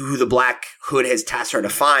 who the Black Hood has tasked her to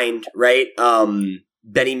find, right?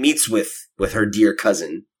 Betty meets with her dear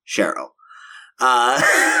cousin, Cheryl.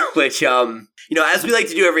 Which, as we like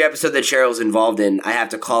to do every episode that Cheryl's involved in, I have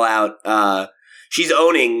to call out, she's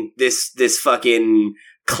owning this fucking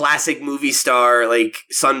classic movie star, like,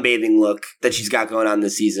 sunbathing look that she's got going on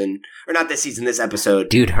this season. Or not this season, this episode.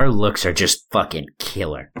 Dude, her looks are just fucking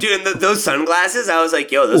killer. Dude, and those sunglasses, I was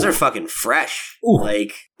like, yo, those are fucking fresh. Ooh.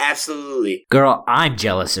 Like, absolutely. Girl, I'm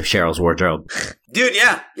jealous of Cheryl's wardrobe. Dude,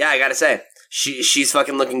 yeah, I gotta say. She's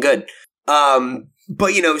fucking looking good. But,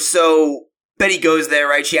 so Betty goes there,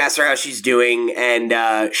 right? She asks her how she's doing, and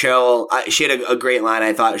Cheryl, she had a great line,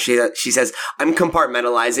 I thought. She says, "I'm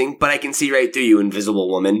compartmentalizing, but I can see right through you,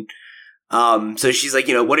 invisible woman." So she's like,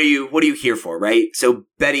 what are you here for, right? So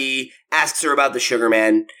Betty asks her about the Sugar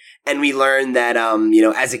Man, And we learn that,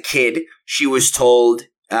 as a kid, she was told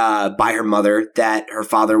by her mother that her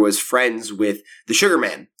father was friends with the Sugar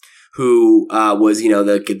Man, who was,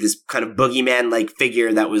 this kind of boogeyman-like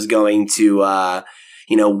figure that was going to,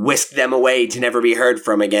 whisk them away to never be heard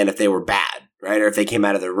from again if they were bad, right? Or if they came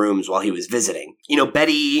out of their rooms while he was visiting.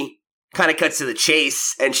 Betty kind of cuts to the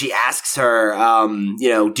chase, and she asks her,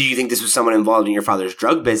 do you think this was someone involved in your father's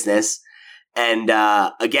drug business? And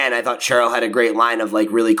again, I thought Cheryl had a great line of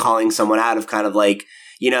like really calling someone out of kind of like,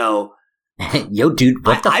 yo, dude,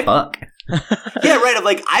 what the fuck? Yeah, right. Of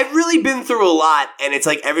like, I've really been through a lot, and it's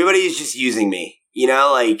like everybody is just using me.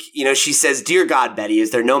 She says, "Dear God, Betty,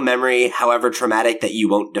 is there no memory, however traumatic, that you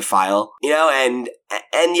won't defile?" And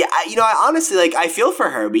yeah, I honestly I feel for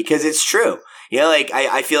her because it's true.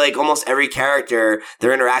 I feel like almost every character,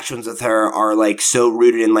 their interactions with her are like so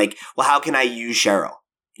rooted in like, well, how can I use Cheryl?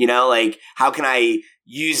 How can I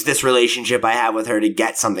use this relationship I have with her to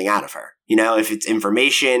get something out of her? If it's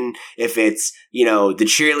information, if it's, the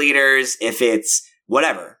cheerleaders, if it's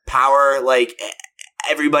whatever, power, like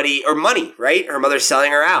everybody, or money, right? Her mother's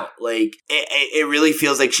selling her out. Like, it really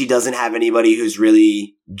feels like she doesn't have anybody who's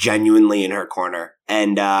really genuinely in her corner.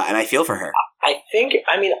 And I feel for her. I think,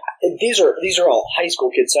 these are all high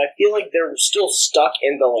school kids, so I feel like they're still stuck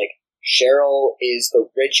in the, like, Cheryl is the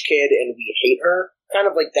rich kid and we hate her. Kind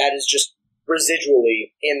of like that is just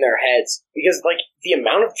residually in their heads. Because, like, the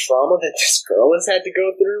amount of trauma that this girl has had to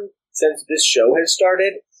go through since this show has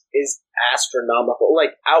started is astronomical.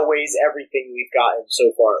 Like, outweighs everything we've gotten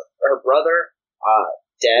so far. Her brother,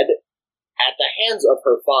 dead at the hands of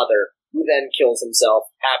her father, who then kills himself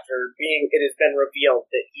after it has been revealed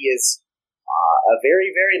that he is a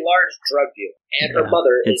very, very large drug dealer. And her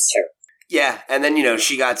mother is terrible. Yeah, and then,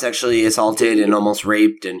 she got sexually assaulted and almost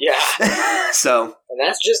raped. And yeah. So. And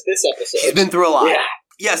that's just this episode. She's been through a lot. Yeah.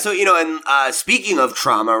 Yeah, so, and speaking of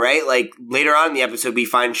trauma, right, like, later on in the episode, we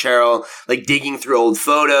find Cheryl, like, digging through old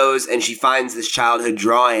photos, and she finds this childhood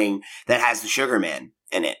drawing that has the Sugar Man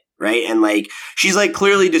in it, right? And, like, she's, like,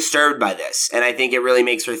 clearly disturbed by this, and I think it really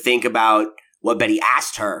makes her think about what Betty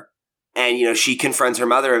asked her, and, she confronts her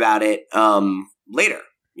mother about it later,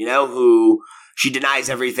 who she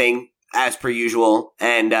denies everything, as per usual,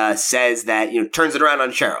 and says that, turns it around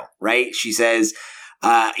on Cheryl, right? She says,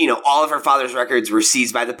 all of her father's records were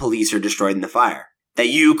seized by the police or destroyed in the fire that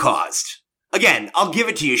you caused. Again, I'll give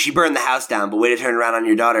it to you. She burned the house down, but way to turn around on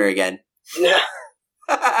your daughter again. Yeah.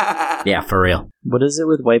 Yeah, for real. What is it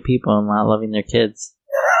with white people and not loving their kids?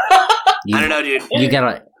 I don't know, dude. You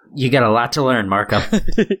got a lot to learn, Marco.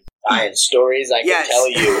 And stories I can tell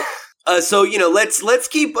you. So let's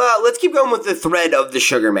keep going with the thread of the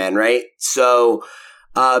Sugar Man, right? So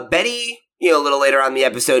Betty, a little later on in the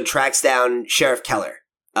episode, tracks down Sheriff Keller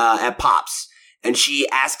at Pops, and she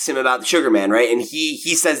asks him about the Sugar Man, right? And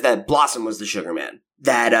he says that Blossom was the Sugar Man,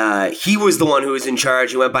 that he was the one who was in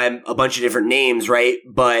charge. He went by a bunch of different names, right?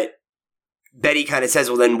 But Betty kind of says,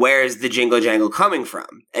 well, then where's the jingle jangle coming from?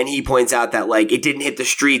 And he points out that, like, it didn't hit the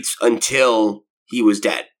streets until he was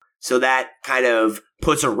dead. So that kind of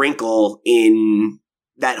puts a wrinkle in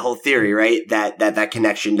that whole theory, right? That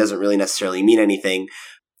connection doesn't really necessarily mean anything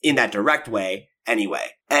in that direct way anyway.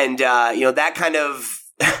 And, that kind of,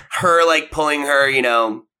 her, like, pulling her,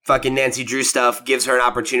 fucking Nancy Drew stuff gives her an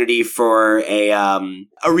opportunity for a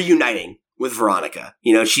reuniting with Veronica.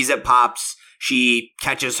 She's at Pops. She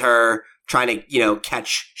catches her trying to,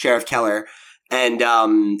 catch Sheriff Keller. And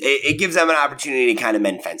it gives them an opportunity to kind of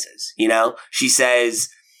mend fences, She says,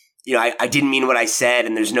 I didn't mean what I said,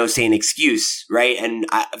 and there's no sane excuse, right? And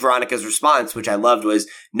Veronica's response, which I loved, was,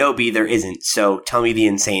 no, B, there isn't. So tell me the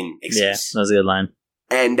insane excuse. Yeah, that was a good line.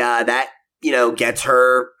 And that, gets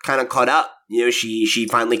her kind of caught up. She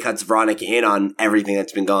finally cuts Veronica in on everything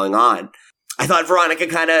that's been going on. I thought Veronica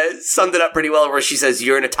kind of summed it up pretty well, where she says,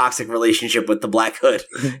 you're in a toxic relationship with the Black Hood,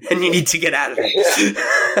 and you need to get out of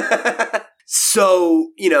it. So,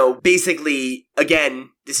 basically, again,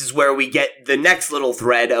 this is where we get the next little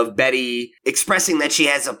thread of Betty expressing that she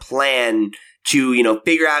has a plan to,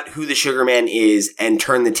 figure out who the Sugar Man is and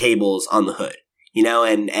turn the tables on the Hood,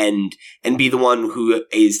 and be the one who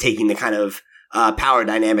is taking the kind of power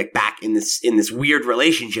dynamic back in this weird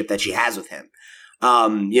relationship that she has with him.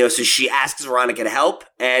 So she asks Veronica to help,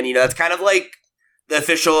 and, it's kind of like the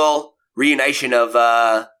official reunition of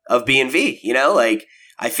B and V,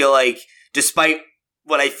 I feel like, despite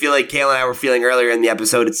what I feel like Kayla and I were feeling earlier in the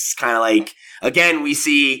episode, it's kind of like, again, we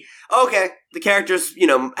see, okay, the characters,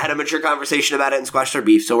 had a mature conversation about it and squashed their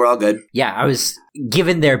beef, so we're all good. Yeah, I was,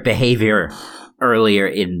 given their behavior earlier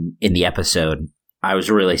in the episode, I was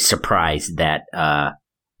really surprised that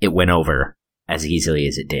it went over as easily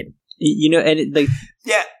as it did. And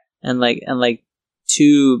yeah. And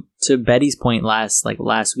to Betty's point last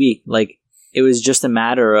week, like it was just a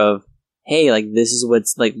matter of, hey, like this is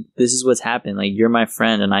what's happened. Like you're my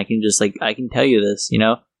friend, and I can tell you this, you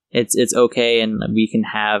know. It's okay, and we can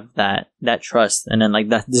have that trust, and then like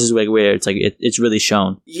that. This is like where it's like it's really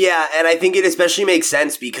shown. Yeah, and I think it especially makes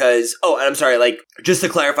sense because and I'm sorry, like just to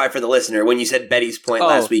clarify for the listener, when you said Betty's point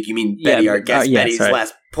last week, you mean Betty, our guest, Betty's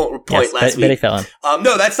last point last week. Betty Fallon.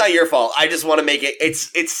 No, that's not your fault. I just want to make it.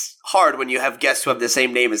 It's hard when you have guests who have the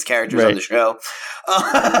same name as characters on the show.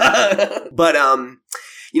 But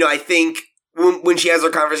I think when she has her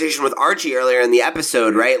conversation with Archie earlier in the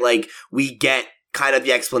episode, right? Like we get kind of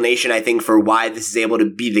the explanation, I think, for why this is able to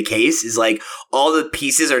be the case is like all the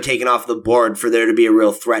pieces are taken off the board for there to be a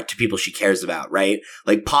real threat to people she cares about, right?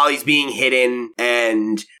 Like Polly's being hidden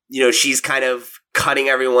and, she's kind of cutting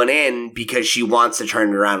everyone in because she wants to turn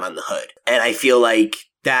it around on the hood. And I feel like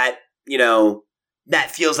that,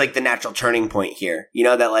 that feels like the natural turning point here.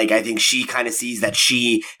 That like I think she kind of sees that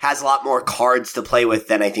she has a lot more cards to play with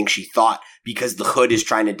than I think she thought because the hood is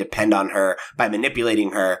trying to depend on her by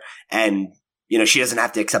manipulating her and she doesn't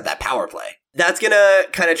have to accept that power play. That's going to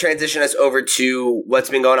kind of transition us over to what's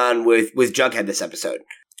been going on with Jughead this episode.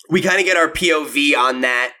 We kind of get our POV on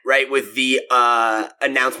that, right, with the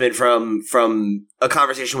announcement from a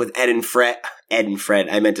conversation with Ed and Fred.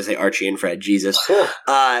 I meant to say Archie and Fred, Jesus.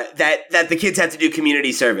 That the kids have to do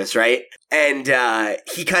community service, right? And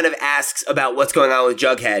he kind of asks about what's going on with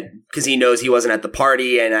Jughead because he knows he wasn't at the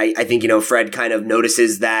party. And I think, Fred kind of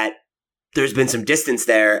notices that there's been some distance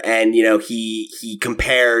there, and he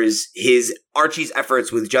compares Archie's efforts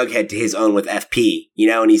with Jughead to his own with FP,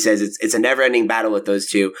 and he says it's a never-ending battle with those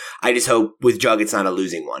two. I just hope with Jug it's not a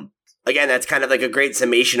losing one. Again, that's kind of like a great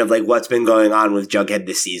summation of like what's been going on with Jughead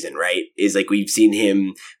this season, right? Is like we've seen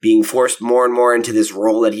him being forced more and more into this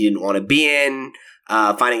role that he didn't want to be in,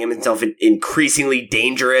 finding himself in increasingly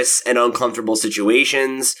dangerous and uncomfortable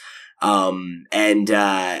situations,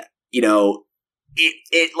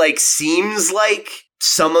 It like seems like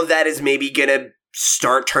some of that is maybe gonna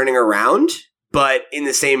start turning around, but in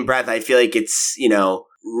the same breath, I feel like it's,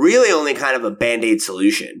 really only kind of a Band-Aid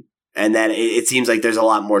solution. And that it seems like there's a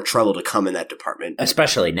lot more trouble to come in that department.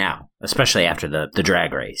 Especially now. Especially after the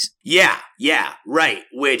drag race. Yeah, right.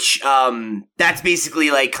 Which, that's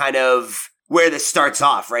basically like kind of where this starts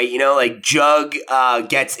off, right? Like Jug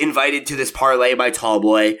gets invited to this parlay by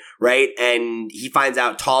Tallboy, right? And he finds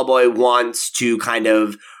out Tallboy wants to kind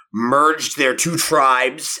of merge their two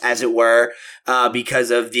tribes, as it were,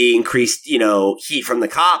 because of the increased, heat from the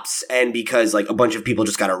cops and because like a bunch of people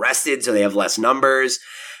just got arrested, so they have less numbers.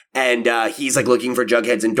 And he's like looking for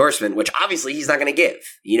Jughead's endorsement, which obviously he's not going to give,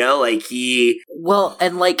 Well,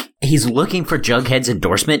 and like he's looking for Jughead's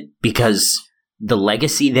endorsement because the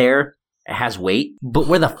legacy there has weight, but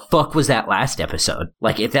where the fuck was that last episode?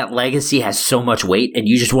 Like, if that legacy has so much weight and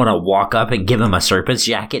you just want to walk up and give him a Serpent's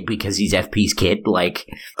jacket because he's FP's kid, like...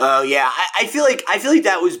 Oh, yeah. I feel like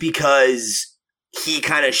that was because he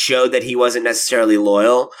kind of showed that he wasn't necessarily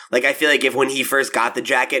loyal. Like, I feel like if when he first got the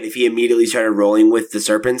jacket, if he immediately started rolling with the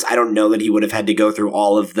Serpents, I don't know that he would have had to go through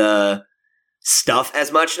all of the stuff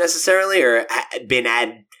as much necessarily, or been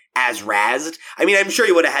as razzed. I mean, I'm sure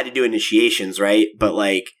he would have had to do initiations, right? But,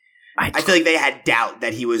 like... I feel like they had doubt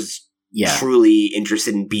that he was truly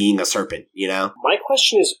interested in being a serpent, My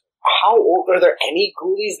question is, how old are there any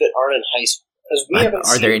ghoulies that aren't in high school? Because we haven't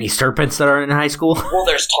Are there any serpents that are in high school? Well,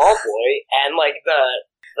 there's Tallboy and like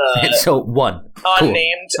the so one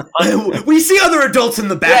unnamed. We see other adults in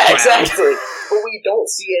the background. Yeah, exactly. But we don't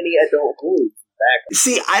see any adult ghoulies.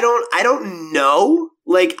 See, I don't know.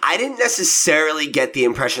 Like, I didn't necessarily get the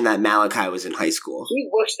impression that Malachi was in high school. He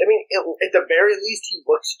looks, at the very least, he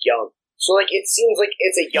looks young. So, like, it seems like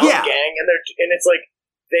it's a young gang, and it's like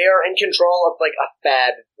they are in control of like a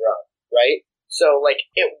fad drug, right? So, like,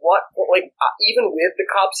 even with the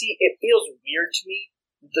cop seat, it feels weird to me.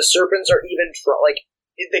 The Serpents are even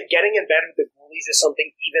the getting in bed with the ghoulies is something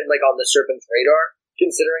even like on the Serpents' radar,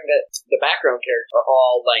 considering that the background characters are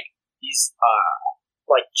all like these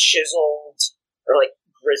like chiseled or like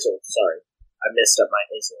grizzled. Sorry, I messed up my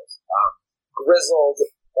isms. Grizzled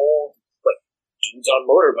old like dudes on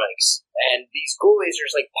motorbikes, and these ghoulies are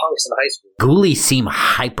just like punks in high school. Ghoulies seem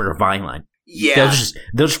hyper violent. Yeah,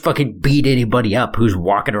 they'll just fucking beat anybody up who's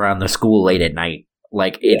walking around the school late at night.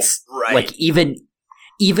 Like it's like even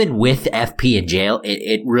with FP in jail,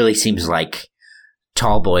 it really seems like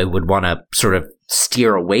Tallboy would want to sort of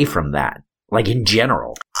steer away from that. Like in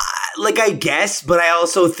general. Like, I guess, but I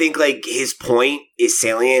also think, like, his point is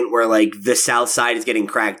salient where, like, the South Side is getting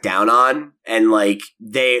cracked down on, and, like,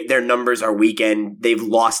 their numbers are weakened, they've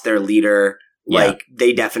lost their leader, Yeah. Like,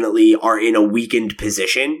 they definitely are in a weakened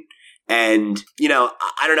position. And, you know,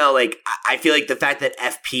 I don't know, like, I feel like the fact that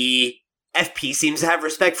FP seems to have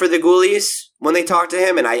respect for the Ghoulies when they talk to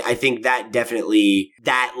him, and I think that definitely,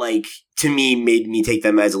 like, to me, made me take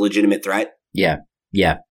them as a legitimate threat. Yeah.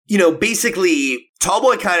 You know, basically,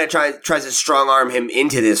 Tallboy kind of tries to strong-arm him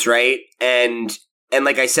into this, right? And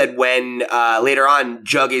like I said, when later on,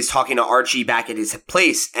 Jug is talking to Archie back at his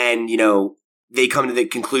place, and, you know, they come to the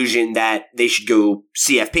conclusion that they should go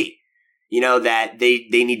CFP. You know, that they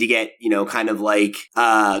need to get, you know, kind of like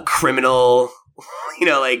criminal, you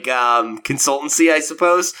know, like consultancy, I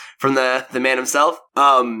suppose, from the man himself.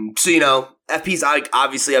 So, you know, FP's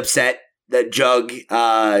obviously upset that Jug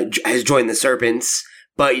has joined the Serpents,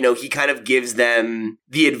 but, you know, he kind of gives them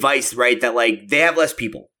the advice, right, that, like, they have less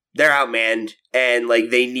people. They're outmanned, and, like,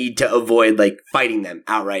 they need to avoid, like, fighting them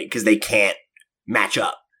outright because they can't match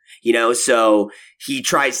up. You know, so he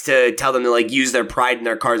tries to tell them to, like, use their pride in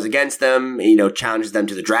their cars against them, you know, challenges them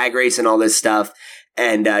to the drag race and all this stuff.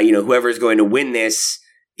 And, you know, whoever is going to win this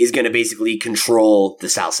is going to basically control the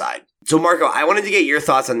South Side. So, Marco, I wanted to get your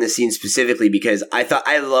thoughts on this scene specifically because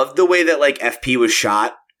I loved the way that, like, FP was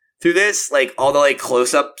shot through this. Like, all the, like,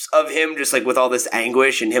 close-ups of him just, like, with all this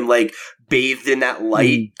anguish and him, like, bathed in that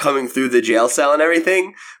light coming through the jail cell and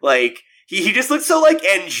everything. Like, He just looked so, like,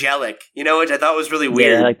 angelic, you know, which I thought was really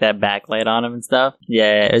weird. Yeah, like that backlight on him and stuff.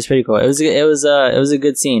 Yeah, it was pretty cool. It was a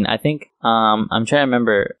good scene. I think, I'm trying to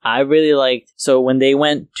remember. I really liked, so when they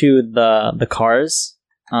went to the cars,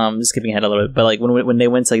 just skipping ahead a little bit, but like when they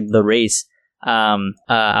went to like the race,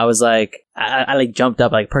 I was like, I like jumped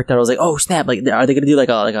up, like perked up. I was like, oh snap! Like, are they gonna do like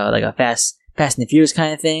a Fast and the Furious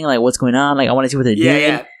kind of thing? Like, what's going on? Like, I want to see what they're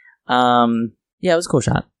doing. Yeah. Yeah, it was a cool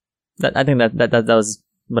shot. I think that was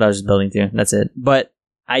what I was just building to. That's it. But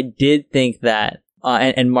I did think that,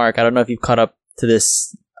 and Mark, I don't know if you've caught up to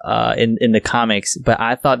this in the comics, but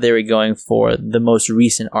I thought they were going for the most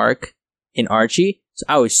recent arc in Archie. So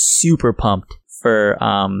I was super pumped for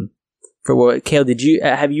what. Kale,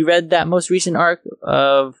 have you read that most recent arc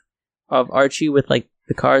of Archie with like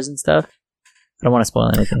the cars and stuff? I don't want to spoil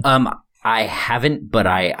anything. I haven't, but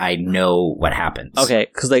I know what happens. Okay,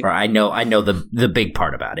 because like, or I know the big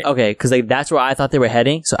part about it. Okay, because like that's where I thought they were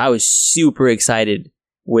heading. So I was super excited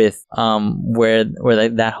with where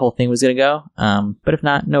like, that whole thing was gonna go. But if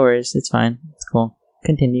not, no worries, it's fine. It's cool.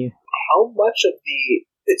 Continue. How much of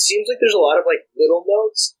it seems like there's a lot of like little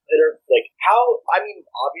notes that are like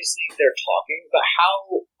obviously they're talking, but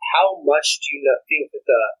how much do you think that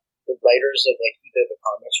the writers of like either the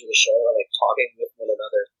comics or the show are like talking with one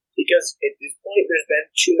another? Because at this point, there's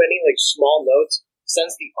been too many like small notes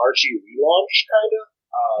since the Archie relaunch, kind of,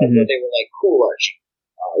 where they were like, "Cool Archie,"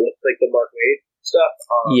 with like the Mark Waid stuff.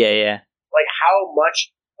 Yeah. Like, how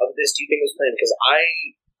much of this do you think was planned? Because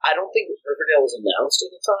I don't think Riverdale was announced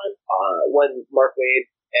at the time when Mark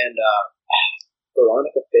Waid and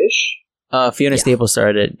Veronica Fish. Fiona Staples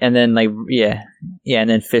started, and then like and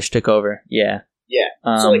then Fish took over. Yeah.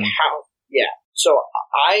 So like how? Yeah. So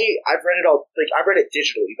I've read it all, like I've read it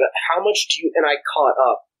digitally, but how much do you, and I caught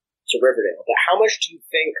up to Riverdale, but how much do you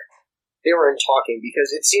think they were in talking? Because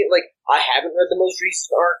it seemed like I haven't read the most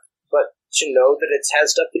recent arc, but to know that it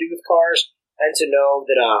has stuff to do with cars, and to know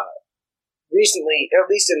that recently, at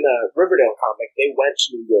least in the Riverdale comic, they went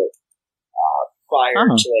to New York prior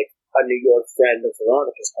to like a New York friend of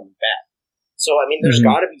Veronica's coming back. So I mean, there's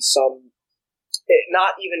got to be some.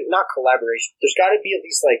 Not collaboration. There's got to be at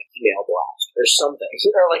least like email blast or something,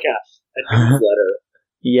 or like a newsletter.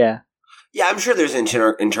 Yeah, I'm sure there's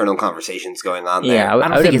internal conversations going on there. Yeah, I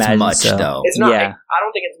don't think it's much though. It's not. Yeah. I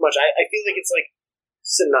don't think it's much. I feel like it's like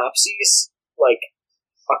synopses, like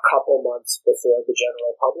a couple months before the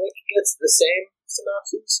general public gets the same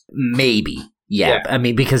synopses. Maybe, yeah. I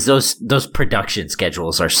mean, because those production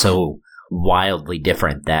schedules are so wildly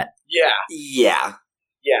different that. Yeah.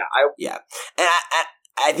 Yeah. And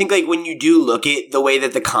I think, like, when you do look at the way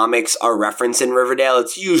that the comics are referenced in Riverdale,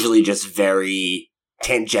 it's usually just very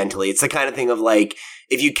tangentially. It's the kind of thing of, like,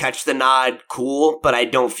 if you catch the nod, cool, but I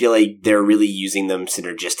don't feel like they're really using them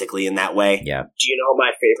synergistically in that way. Yeah. Do you know what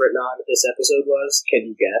my favorite nod of this episode was? Can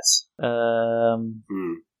you guess?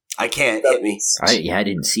 I can't. Hit me. I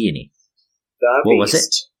didn't see any. What was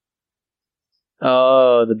it?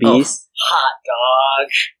 Oh, the Beast? Oh, hot dog.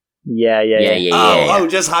 Yeah. Oh,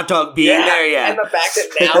 just Hot Dog being there, yeah. And the fact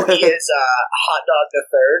that now he is Hot Dog the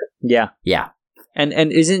Third. Yeah.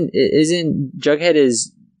 And isn't Jughead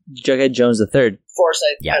is Jughead Jones the Third?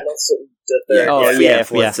 Forsyth Pendleton the Third.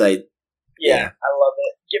 Forsyth. Yeah, I love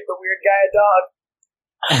it. Give the weird guy a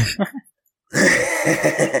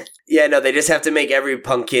dog. Yeah, no, they just have to make every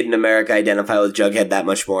punk kid in America identify with Jughead that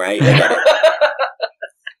much more. I get it.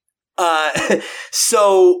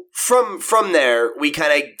 So from there, we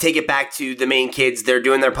kind of take it back to the main kids. They're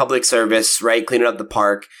doing their public service, right? Cleaning up the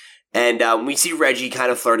park. And we see Reggie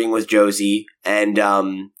kind of flirting with Josie. And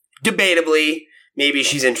debatably, maybe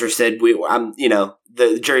she's interested.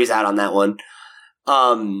 The jury's out on that one.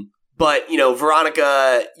 But,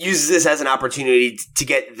 Veronica uses this as an opportunity to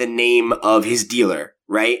get the name of his dealer,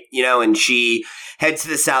 right? And she heads to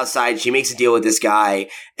the south side. She makes a deal with this guy,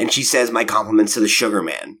 and she says, my compliments to the sugar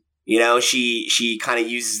man. She kind of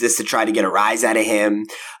uses this to try to get a rise out of him.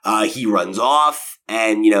 He runs off,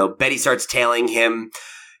 and, Betty starts tailing him.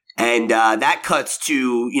 And that cuts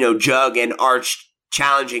to, Jug and Arch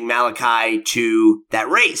challenging Malachi to that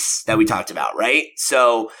race that we talked about, right?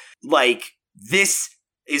 So, this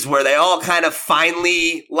is where they all kind of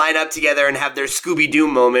finally line up together and have their Scooby-Doo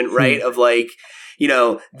moment, right? Of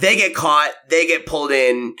they get caught, they get pulled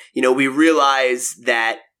in, we realize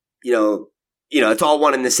that, it's all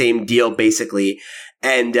one and the same deal, basically.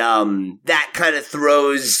 And that kind of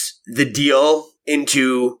throws the deal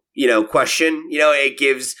into, question. It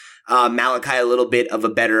gives Malachi a little bit of a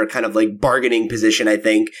better kind of bargaining position, I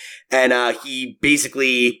think. And he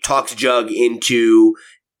basically talks Jug into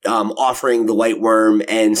offering the White Worm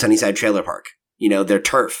and Sunnyside Trailer Park, their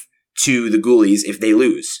turf to the Ghoulies if they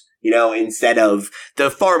lose, instead of the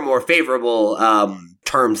far more favorable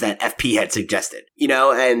terms that FP had suggested,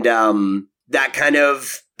 and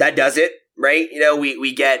that does it, right?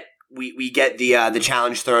 We get the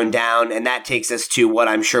challenge thrown down, and that takes us to what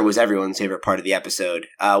I'm sure was everyone's favorite part of the episode,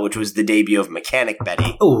 which was the debut of Mechanic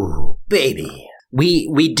Betty. Ooh, baby.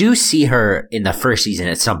 We do see her in the first season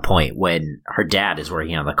at some point when her dad is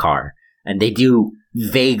working on the car, and they do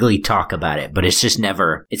vaguely talk about it, but it's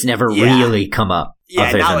never really come up.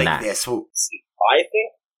 Yeah, other not than like that. this. I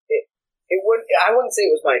think I wouldn't say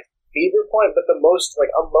it was my favorite point, but the most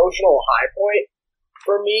emotional high point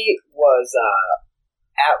for me was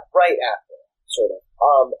right after, sort of.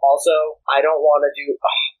 Also, I don't want to do.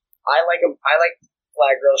 I like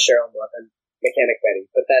Flag Girl Cheryl more than Mechanic Betty,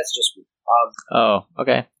 but that's just me.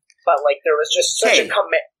 Okay. But there was just such a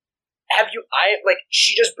command.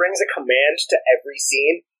 She just brings a command to every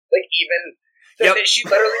scene. She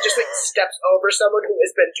literally just steps over someone who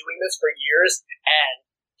has been doing this for years, and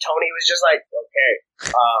Tony was just okay.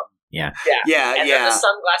 Yeah. And then the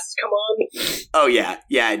sunglasses come on. Oh yeah,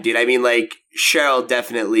 dude. I mean, Cheryl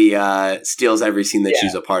definitely steals every scene that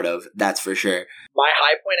she's a part of. That's for sure. My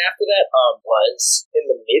high point after that was in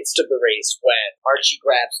the midst of the race when Archie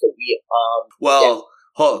grabs the wheel.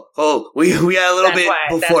 We got a little bit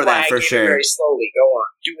before that for sure. Very slowly. Go on.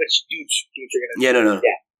 Do what you're gonna do.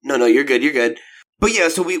 No, you're good. But yeah,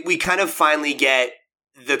 so we kind of finally get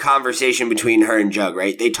the conversation between her and Jug,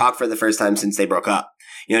 right? They talk for the first time since they broke up.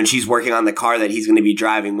 And she's working on the car that he's going to be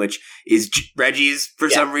driving, which is Reggie's for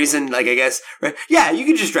some reason. I guess, right? Yeah, you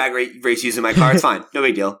can just drag race using my car. It's fine. No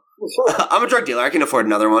big deal. I'm a drug dealer. I can afford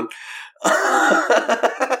another one.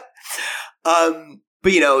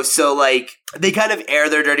 But so they kind of air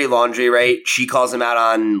their dirty laundry, right? She calls him out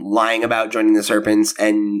on lying about joining the Serpents,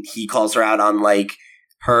 and he calls her out on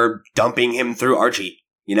her dumping him through Archie,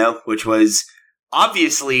 which was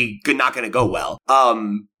obviously not going to go well.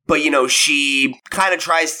 But she kind of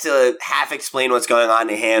tries to half explain what's going on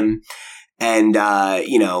to him. And,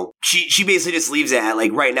 she basically just leaves it at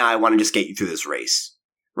right now, I want to just get you through this race,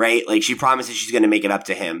 right? She promises she's going to make it up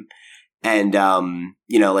to him. And,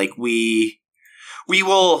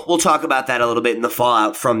 we'll talk about that a little bit in the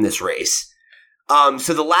fallout from this race.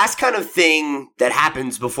 So the last kind of thing that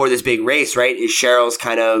happens before this big race, right, is Cheryl's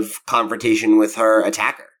kind of confrontation with her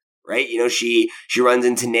attacker. Right, she runs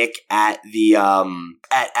into Nick at the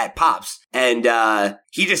at Pops, and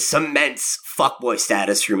he just cements fuckboy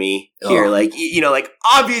status for me here.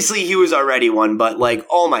 Obviously he was already one, but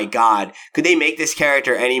oh my god, could they make this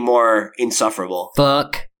character any more insufferable?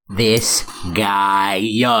 Fuck this guy.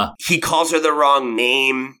 He calls her the wrong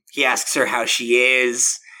name. He asks her how she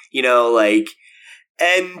is.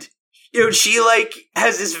 And she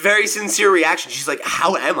has this very sincere reaction. She's like,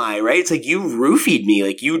 how am I, right? It's you roofied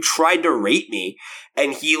me. You tried to rape me.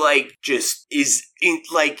 And he just is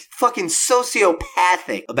fucking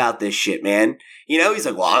sociopathic about this shit, man. He's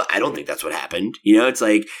like, well, I don't think that's what happened. It's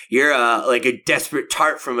you're a desperate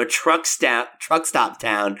tart from a truck stop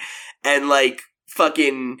town. And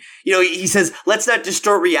fucking, he says, let's not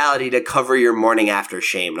distort reality to cover your morning after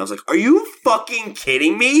shame. And I was like, are you fucking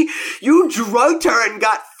kidding me? You drugged her and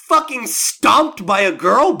got fucking stomped by a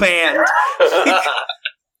girl band.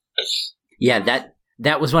 Yeah,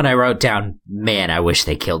 that was when I wrote down, man, I wish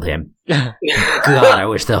they killed him. God, I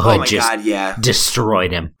wish the hood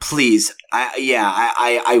destroyed him. Please.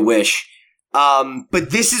 I wish. But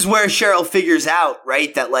this is where Cheryl figures out,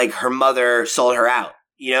 right, that like her mother sold her out,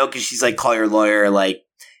 you know, because she's like, call your lawyer, like,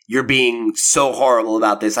 you're being so horrible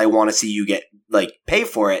about this. I want to see you get like pay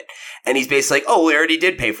for it. And he's basically like, oh, we already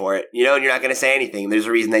did pay for it, you know, and you're not going to say anything. There's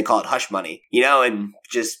a reason they call it hush money, you know, and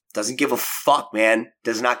just doesn't give a fuck, man.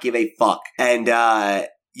 Does not give a fuck. And,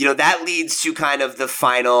 you know, that leads to kind of the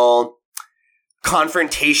final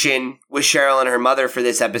confrontation with Cheryl and her mother for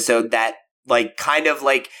this episode that like kind of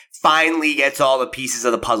like finally gets all the pieces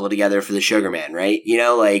of the puzzle together for the Sugar Man, right? You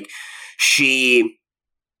know, like she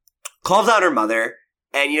calls out her mother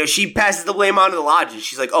and, you know, she passes the blame on to the lodge and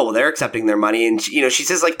she's like, oh, well, they're accepting their money. And, she, you know, she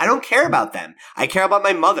says like, I don't care about them. I care about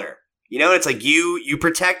my mother. You know, it's like you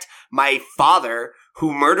protect my father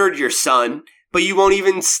who murdered your son, but you won't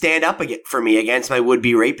even stand up for me against my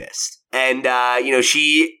would-be rapist. And, you know,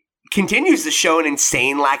 she continues to show an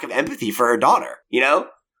insane lack of empathy for her daughter, you know?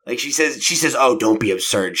 Like she says, oh, don't be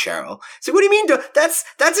absurd, Cheryl. It's like, what do you mean? That's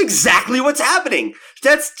exactly what's happening.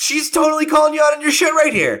 She's totally calling you out on your shit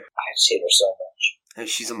right here. I've seen her so much. And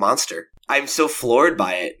she's a monster. I'm so floored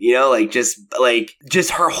by it, you know, like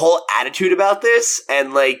just her whole attitude about this.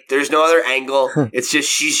 And like, there's no other angle. It's just,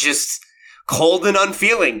 she's just cold and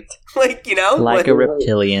unfeeling. Like, you know? Like a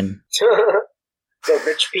reptilian. The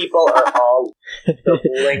rich people are all the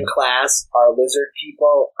ruling class, are lizard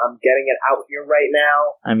people. I'm getting it out here right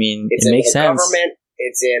now. I mean, it's it makes in sense. Government,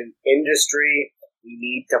 it's in industry. We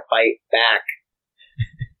need to fight back.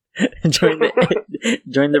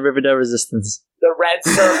 Join the Riverdale Resistance. The Red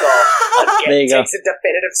Circle There you go. takes a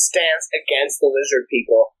definitive stance against the lizard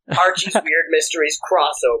people. Archie's Weird Mysteries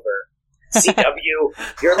crossover. CW,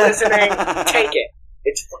 you're listening? Take it.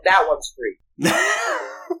 That one's free.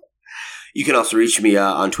 You can also reach me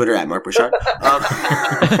on Twitter at Mark Bouchard. It's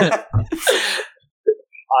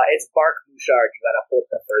Bark Bouchard. You gotta put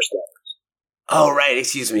the first letters. Oh, right.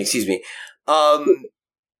 Excuse me.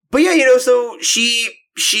 But yeah, you know, so she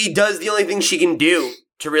does the only thing she can do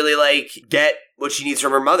to really like get what she needs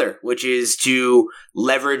from her mother, which is to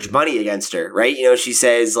leverage money against her, right? You know, she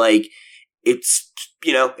says like, it's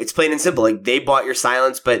plain and simple. Like, they bought your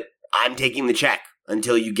silence, but I'm taking the check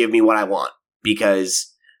until you give me what I want, because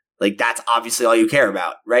like, that's obviously all you care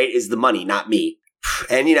about, right? Is the money, not me.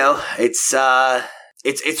 And, you know, it's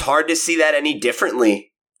hard to see that any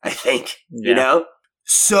differently, I think, you know?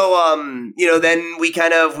 So, you know, then we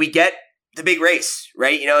get the big race,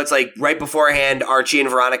 right? You know, it's like right beforehand, Archie and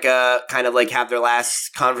Veronica kind of like have their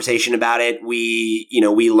last conversation about it. We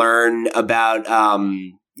learn about,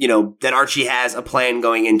 you know, that Archie has a plan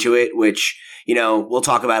going into it, which, you know, we'll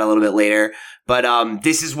talk about a little bit later. But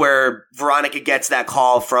this is where Veronica gets that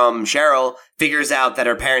call from Cheryl, figures out that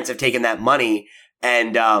her parents have taken that money,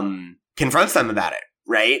 and confronts them about it,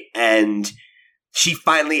 right? And she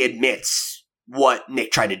finally admits what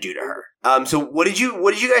Nick tried to do to her. So what did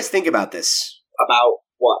you guys think about this? About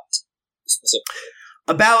what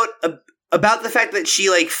specifically? About the fact that she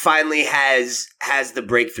like finally has the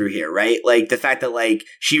breakthrough here, right? Like the fact that like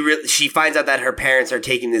she finds out that her parents are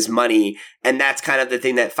taking this money, and that's kind of the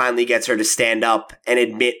thing that finally gets her to stand up and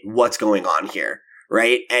admit what's going on here,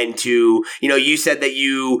 right? And to, you know, you said that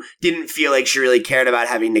you didn't feel like she really cared about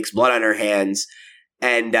having Nick's blood on her hands,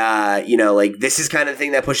 and you know, like this is kind of the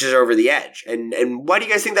thing that pushes her over the edge. And why do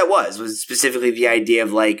you guys think that was? Was it specifically the idea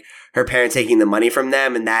of like her parents taking the money from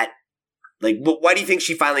them, and that like why do you think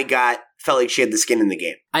she finally felt like she had the skin in the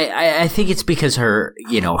game? I think it's because her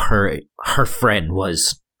friend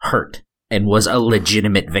was hurt and was a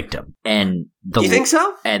legitimate victim, and you think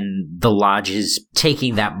so? And the lodge's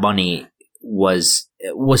taking that money was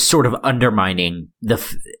sort of undermining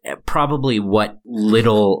probably what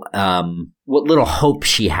little hope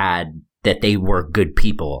she had that they were good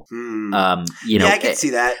people. You know, yeah, I can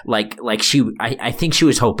see that. Like I think she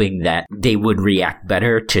was hoping that they would react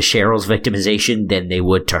better to Cheryl's victimization than they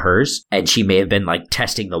would to hers, and she may have been like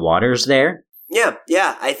testing the waters there. Yeah.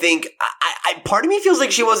 I think part of me feels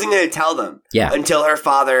like she wasn't going to tell them. Yeah. Until her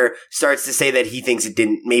father starts to say that he thinks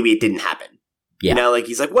maybe it didn't happen. Yeah. You know, like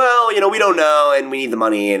he's like, well, you know, we don't know, and we need the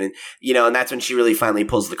money, and you know, and that's when she really finally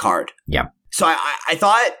pulls the card. Yeah. So I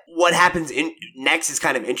thought what happens next is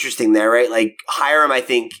kind of interesting there, right? Like Hiram, I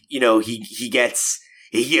think, you know, he gets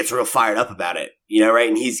real fired up about it, you know, right?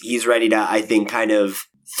 And he's ready to, I think, kind of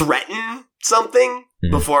threaten something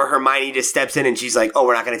before Hermione just steps in and she's like, oh,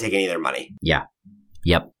 we're not going to take any of their money. Yeah.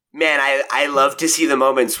 Yep. Man, I love to see the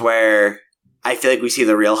moments where I feel like we see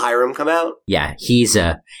the real Hiram come out. Yeah, he's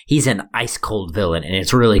an ice cold villain, and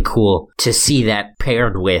it's really cool to see that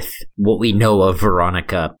paired with what we know of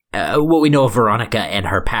Veronica and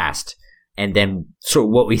her past. and then sort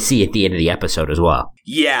of what we see at the end of the episode as well.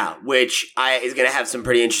 Yeah, which is going to have some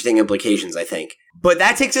pretty interesting implications, I think. But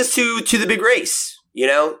that takes us to the big race, you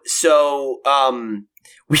know? So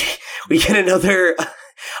we get another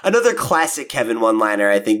classic Kevin one-liner,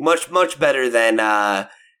 I think, much better than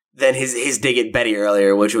his dig at Betty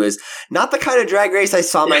earlier, which was not the kind of drag race I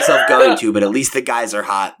saw myself going to, but at least the guys are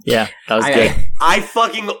hot. Yeah, that was good. I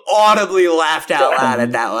fucking audibly laughed out loud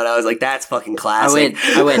at that one. I was like, that's fucking classic.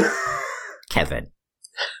 I went, Kevin,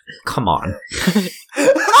 come on.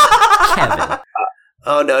 Kevin.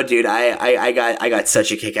 Oh no, dude, I got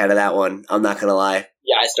such a kick out of that one. I'm not gonna lie.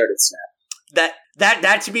 Yeah, I started snapping.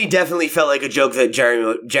 That to me definitely felt like a joke that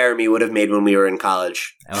Jeremy would have made when we were in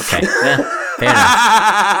college. Okay, yeah, fair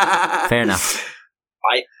enough. Fair enough.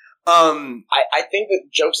 I think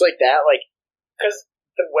that jokes like that, like, because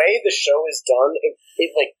the way the show is done,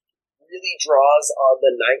 it like really draws on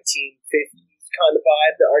the 1950s kind of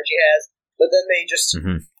vibe that Archie has. But then they just I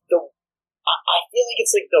feel like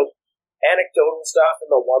it's like the anecdotal stuff and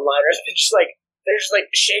the one-liners. They're just like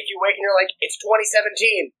shake you awake, and you're like, it's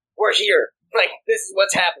 2017. We're here. Like, this is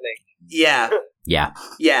what's happening. Yeah. Yeah.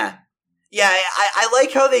 Yeah. Yeah, I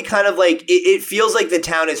like how they kind of, like, it feels like the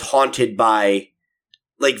town is haunted by,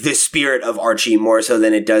 like, the spirit of Archie more so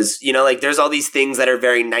than it does, you know, like, there's all these things that are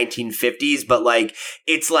very 1950s, but, like,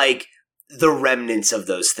 it's, like, the remnants of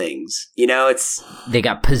those things, you know, They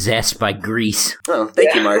got possessed by grease. Oh,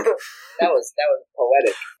 thank you, Mark. That was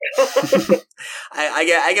poetic.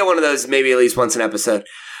 I get one of those maybe at least once an episode.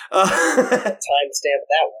 Timestamp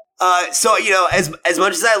that one. So, you know, as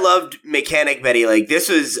much as I loved Mechanic Betty, like, this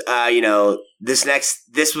was, you know, this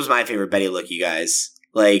was my favorite Betty look, you guys.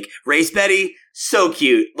 Like, Race Betty, so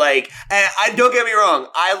cute. Like, and don't get me wrong,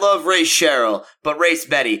 I love Race Cheryl, but Race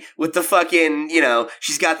Betty, with the fucking, you know,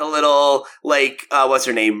 she's got the little, like, what's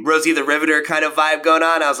her name? Rosie the Riveter kind of vibe going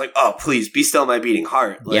on. I was like, oh, please, be still my beating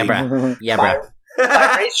heart. Like, Yeah, bro. Yeah, bro.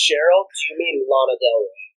 By Race Cheryl, do you mean Lana Del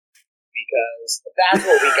Rey? Because that's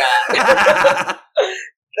what we got.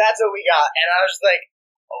 That's what we got. And I was just like,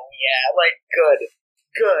 oh yeah, like, good.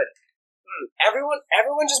 Everyone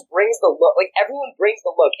just brings the look. Like, everyone brings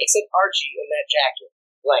the look, except Archie in that jacket.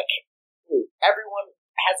 Like, everyone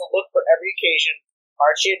has a look for every occasion.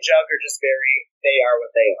 Archie and Jug are just they are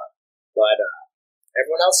what they are. But,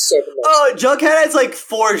 everyone else is serving them. Oh, Jughead has like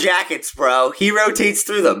 4 jackets, bro. He rotates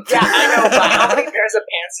through them. Yeah, I know, but how many pairs of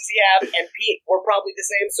pants does he have? And Pete, we're probably the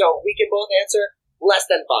same, so we can both answer less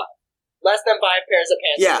than 5. Less than 5 pairs of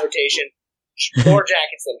pants in rotation. More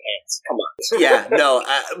jackets than pants. Come on. Yeah, no.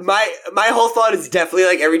 My whole thought is definitely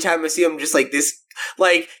like every time I see him, just like this,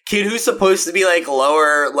 like kid who's supposed to be like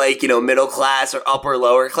lower, like, you know, middle class or upper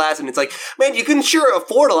lower class, and it's like, man, you can sure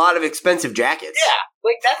afford a lot of expensive jackets. Yeah,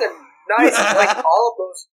 like that's a nice, like all of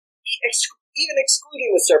those, even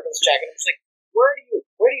excluding the Serpent's jacket. I'm just like,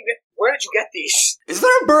 where did you get these? Is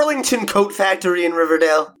there a Burlington coat factory in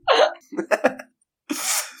Riverdale?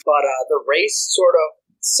 But the race sort of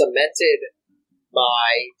cemented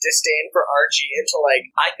my disdain for Archie into, like,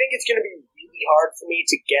 I think it's going to be really hard for me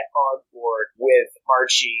to get on board with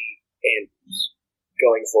Archie and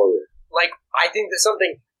going forward. Like, I think there's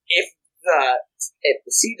something, if the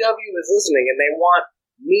CW is listening and they want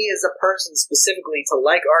me as a person specifically to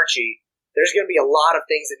like Archie, there's going to be a lot of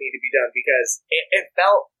things that need to be done, because it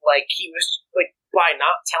felt like he was, like, by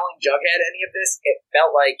not telling Jughead any of this, it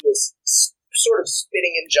felt like he was sort of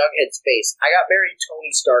spitting in Jughead's face. I got very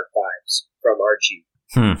Tony Stark vibes from Archie.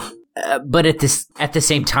 But at the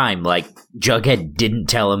same time, like, Jughead didn't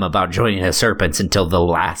tell him about joining the Serpents until the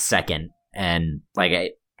last second, and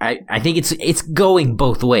like I think it's going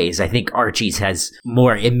both ways. I think Archie's has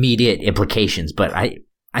more immediate implications, but I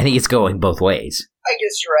think it's going both ways. I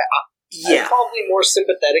guess you're right. I'm probably more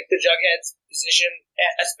sympathetic to Jughead's position,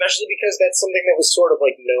 especially because that's something that was sort of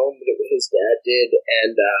like known that his dad did,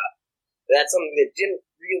 and that's something that didn't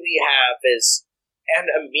really have as an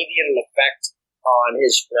immediate effect on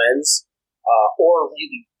his friends, or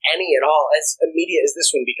really any at all as immediate as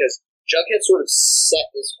this one, because Jughead sort of set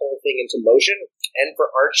this whole thing into motion, and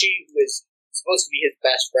for Archie, who is supposed to be his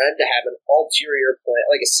best friend, to have an ulterior plan,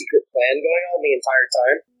 like a secret plan going on the entire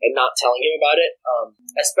time, and not telling him about it,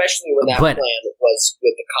 especially when that plan was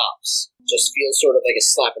with the cops, just feels sort of like a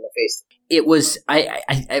slap in the face. It was,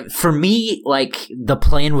 I for me, like, the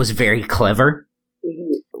plan was very clever.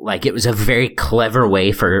 Mm-hmm. Like, it was a very clever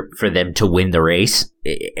way for them to win the race.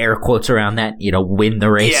 Air quotes around that, you know, win the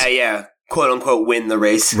race. Yeah. Quote unquote, win the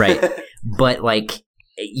race. Right. But, like,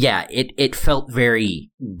 yeah, it felt very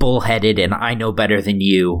bullheaded and I know better than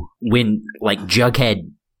you when, like, Jughead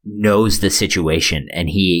knows the situation, and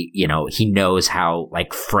he knows how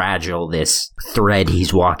like fragile this thread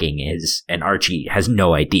he's walking is, and Archie has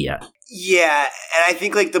no idea. Yeah, and I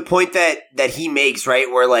think like the point that he makes,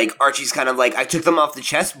 right, where like Archie's kind of like, I took them off the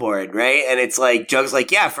chessboard, right? And it's like Jug's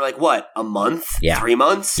like, yeah, for like what, a month? Yeah. 3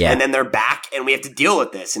 months? Yeah. And then they're back and we have to deal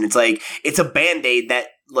with this. And it's like, it's a Band-Aid that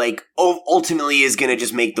like ultimately is going to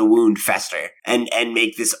just make the wound fester and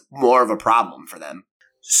make this more of a problem for them.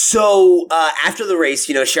 So after the race,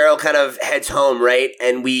 Cheryl kind of heads home, right?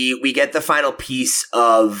 And we get the final piece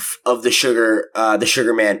of the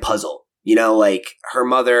Sugar Man puzzle. Like her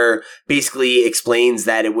mother basically explains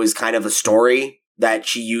that it was kind of a story that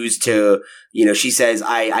she used to, she says,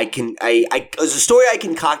 it was a story I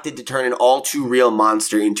concocted to turn an all too real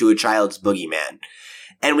monster into a child's boogeyman.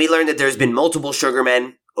 And we learned that there's been multiple Sugar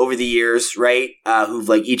Men over the years, right? Who've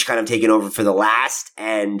like each kind of taken over for the last.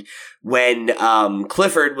 And when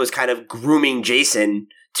Clifford was kind of grooming Jason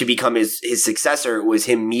to become his successor, it was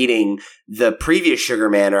him meeting the previous Sugar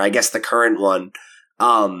Man, or I guess the current one.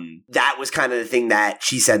 That was kind of the thing that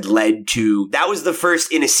she said that was the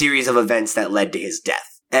first in a series of events that led to his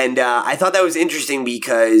death. And I thought that was interesting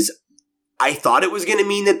because I thought it was going to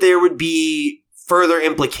mean that there would be further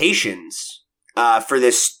implications for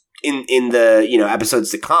this in the episodes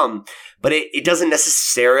to come, but it doesn't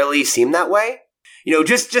necessarily seem that way.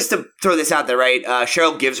 Just to throw this out there, right?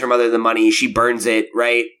 Cheryl gives her mother the money, she burns it,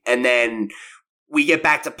 right? And then we get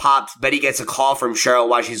back to Pops. Betty gets a call from Cheryl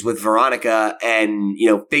while she's with Veronica and,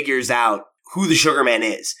 figures out who the Sugar Man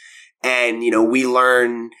is. And, we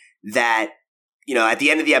learn that, at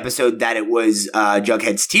the end of the episode that it was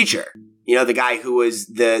Jughead's teacher. The guy who was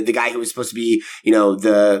the guy who was supposed to be,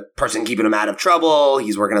 the person keeping him out of trouble.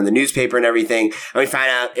 He's working on the newspaper and everything. And we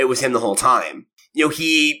find out it was him the whole time.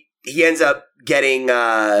 He ends up getting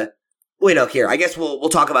here. I guess we'll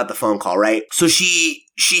talk about the phone call, right? So she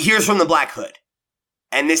hears from the Black Hood.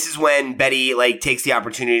 And this is when Betty, takes the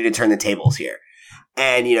opportunity to turn the tables here.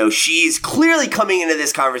 And, she's clearly coming into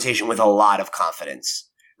this conversation with a lot of confidence,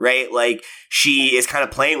 right? Like, she is kind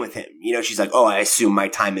of playing with him. She's like, oh, I assume my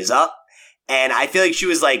time is up. And I feel like she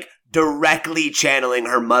was, directly channeling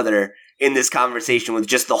her mother in this conversation with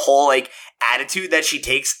just the whole, attitude that she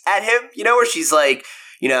takes at him, where she's like,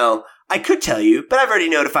 I could tell you, but I've already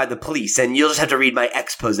notified the police, and you'll just have to read my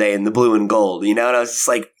expose in the blue and gold, And I was just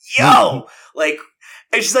like, yo!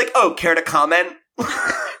 And she's like, oh, care to comment?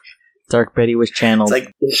 Dark Betty was channeled.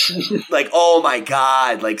 It's oh my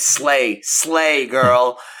God, slay,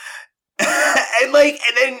 girl. and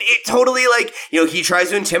then it totally, he tries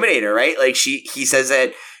to intimidate her, right? He says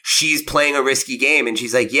that she's playing a risky game, and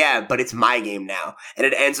she's like, yeah, but it's my game now. And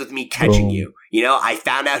it ends with me catching you. I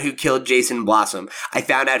found out who killed Jason Blossom. I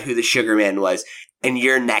found out who the Sugar Man was. And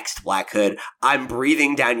you're next, Black Hood. I'm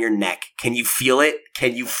breathing down your neck. Can you feel it?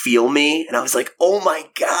 Can you feel me? And I was like, oh my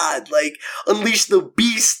God, unleash the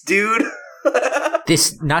beast, dude.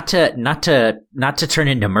 This not to turn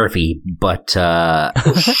into Murphy, but it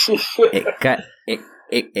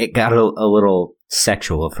got a little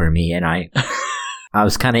sexual for me, and I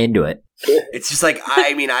was kind of into it. It's just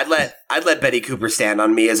I'd let Betty Cooper stand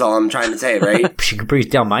on me is all I'm trying to say, right? She could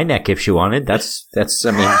breathe down my neck if she wanted. That's all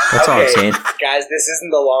I'm saying. Guys, this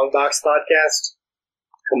isn't the Long Box podcast.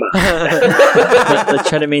 Come on. Let's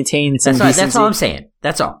try to maintain some decency. That's all I'm saying.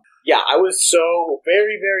 That's all. Yeah, I was so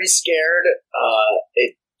very, very scared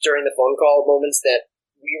during the phone call moments that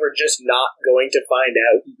we were just not going to find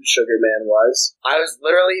out who the Sugar Man was. I was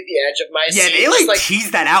literally at the edge of my seat. Yeah, they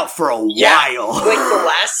teased that out for a while. The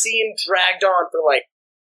last scene dragged on for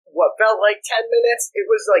what felt like 10 minutes. It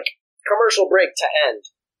was commercial break to end,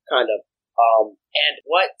 kind of. And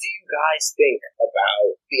what do you guys think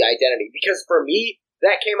about the identity? Because for me,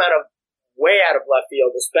 that came way out of left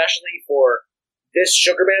field, especially for this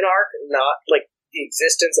Sugar Man arc, not the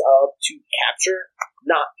existence of To Capture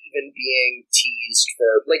not even being teased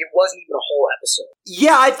for it wasn't even a whole episode.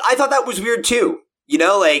 Yeah, I thought that was weird too.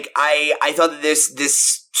 I thought that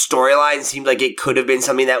this storyline seemed like it could have been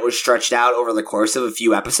something that was stretched out over the course of a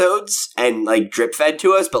few episodes and drip fed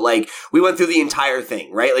to us, but we went through the entire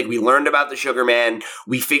thing, right? We learned about the Sugar Man,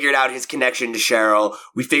 we figured out his connection to Cheryl,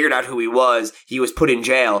 we figured out who he was put in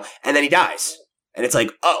jail, and then he dies. And it's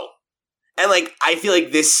oh. And I feel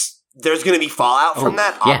there's going to be fallout from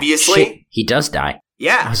that, yeah, obviously. Shit. He does die.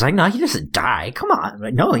 Yeah. I was like, no, he doesn't die. Come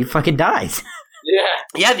on. No, he fucking dies. Yeah.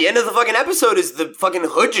 Yeah, the end of the fucking episode is the fucking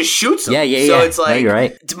Hood just shoots him. Yeah. So it's no, you're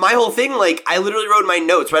right. My whole thing, I literally wrote in my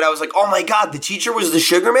notes, right? I was like, oh my God, the teacher was the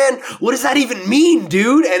Sugar Man? What does that even mean,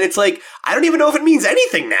 dude? And it's I don't even know if it means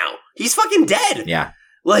anything now. He's fucking dead. Yeah.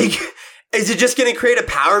 Is it just going to create a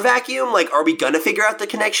power vacuum? Like, are we going to figure out the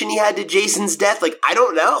connection he had to Jason's death? Like, I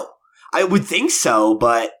don't know. I would think so,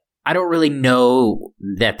 but... I don't really know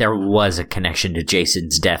that there was a connection to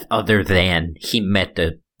Jason's death other than he met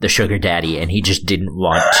the sugar daddy and he just didn't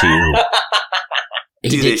want to...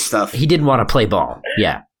 do this stuff. He didn't want to play ball.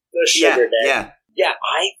 Yeah. The sugar daddy. Yeah. Yeah,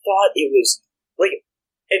 I thought it was, like,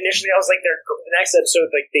 initially I was like, the next episode,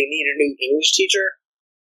 like, they need a new English teacher,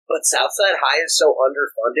 but Southside High is so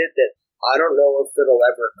underfunded that I don't know if it'll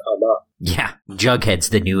ever come up. Yeah, Jughead's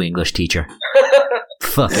the new English teacher.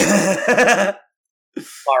 Fuck it.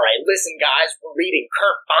 Alright, listen guys, we're reading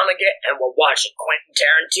Kurt Vonnegut and we're watching Quentin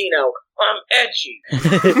Tarantino. I'm edgy.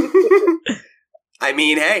 I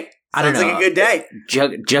mean, hey. I don't know. Sounds like a good day.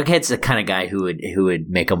 Jughead's the kind of guy who would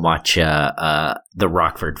make him watch the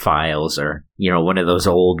Rockford Files or one of those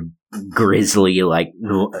old grisly like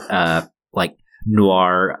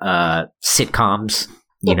noir sitcoms.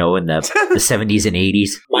 In the 70s and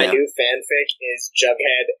 80s. My new fanfic is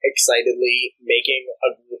Jughead excitedly making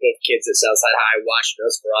a group of kids at Southside High watch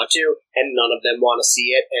Nosferatu, and none of them want to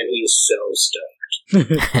see it, and he's so stoked.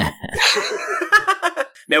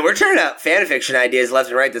 Man, we're turning out fanfiction ideas left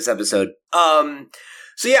and right this episode.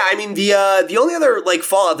 So yeah, I mean the only other like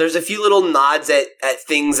fallout, there's a few little nods at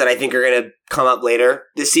things that I think are gonna come up later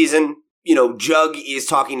this season. Jug is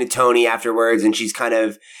talking to Tony afterwards, and he's kind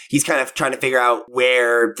of trying to figure out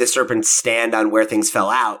where the serpents stand on where things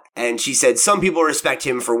fell out. And she said some people respect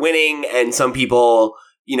him for winning, and some people,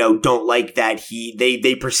 don't like that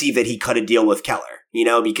they perceive that he cut a deal with Keller,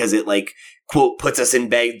 because it like quote puts us in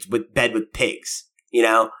bed with pigs,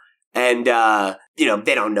 and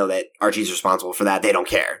they don't know that Archie's responsible for that. They don't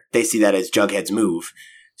care. They see that as Jughead's move.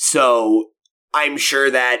 So I'm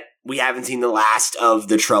sure that we haven't seen the last of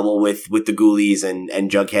the trouble with the Ghoulies and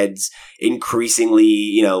Jughead's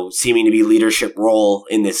increasingly, seeming to be leadership role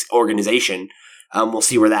in this organization. We'll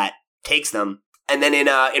see where that takes them. And then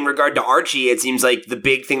in regard to Archie, it seems like the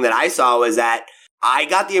big thing that I saw was that I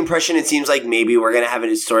got the impression it seems like maybe we're going to have a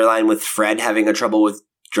storyline with Fred having a trouble with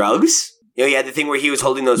drugs. He had the thing where he was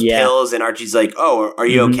holding those pills and Archie's like, oh, are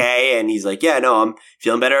you okay? And he's like, yeah, no, I'm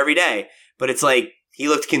feeling better every day. But it's like, he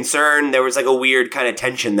looked concerned. There was like a weird kind of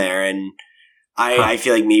tension there, and I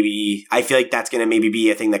feel like that's going to maybe be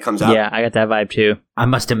a thing that comes up. Yeah, I got that vibe too. I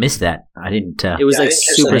must have missed that. I didn't. It was like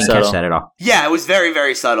super subtle. Catch that at all. Yeah, it was very,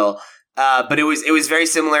 very subtle. But it was very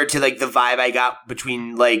similar to like the vibe I got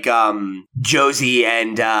between like Josie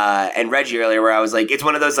and Reggie earlier, where I was like, it's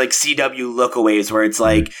one of those like CW lookaways where it's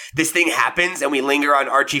like this thing happens and we linger on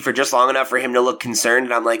Archie for just long enough for him to look concerned,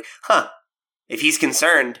 and I'm like, if he's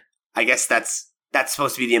concerned, I guess that's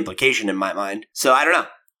supposed to be the implication in my mind. So I don't know.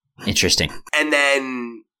 Interesting. And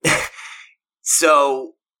then,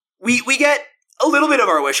 so we get a little bit of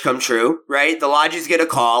our wish come true, right? The Lodges get a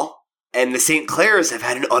call, and the St. Clairs have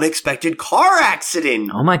had an unexpected car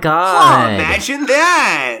accident. Oh my god! Oh, imagine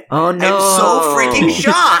that! Oh no! I'm so freaking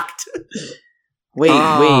shocked. Wait.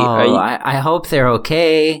 Are you, I hope they're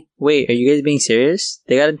okay. Wait, are you guys being serious?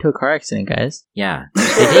 They got into a car accident, guys. Yeah,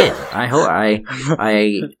 they did. I hope.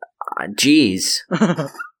 Jeez.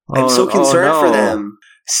 I'm so concerned for them.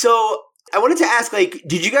 So I wanted to ask, like,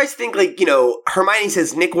 did you guys think, like, Hermione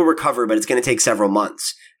says Nick will recover, but it's going to take several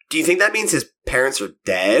months. Do you think that means his parents are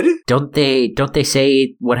dead? Don't they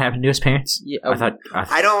say what happened to his parents? Yeah, I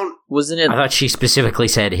thought she specifically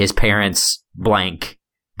said his parents blank,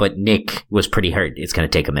 but Nick was pretty hurt. It's going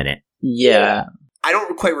to take a minute. Yeah. I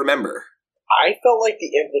don't quite remember. I felt like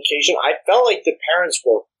the parents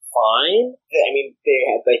were fine. I mean, they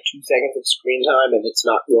had like 2 seconds of screen time, and it's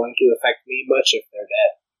not going to affect me much if they're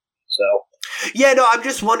dead. So, yeah, no, I'm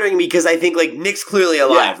just wondering because I think like Nick's clearly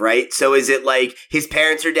alive, right? So is it like his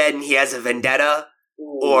parents are dead and he has a vendetta,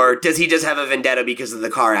 or does he just have a vendetta because of the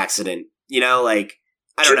car accident? Like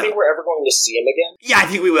I don't know. Do you think we're ever going to see him again? Yeah, I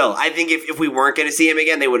think we will. I think if we weren't going to see him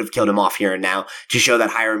again, they would have killed him off here and now to show that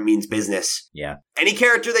Hiram means business. Yeah. Any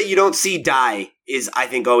character that you don't see die is, I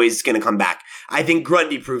think, always going to come back. I think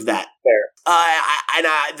Grundy proved that. Fair.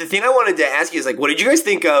 The thing I wanted to ask you is, like, what did you guys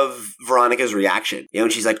think of Veronica's reaction?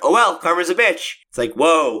 And she's like, oh, well, karma's a bitch. It's like,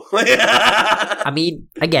 whoa. I mean,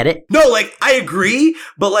 I get it. No, like, I agree,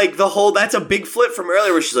 but, like, that's a big flip from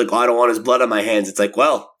earlier where she's like, oh, I don't want his blood on my hands. It's like,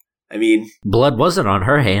 well, I mean... blood wasn't on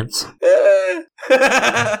her hands.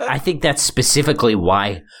 I think that's specifically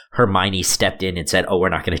why Hermione stepped in and said, oh, we're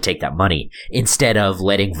not going to take that money, instead of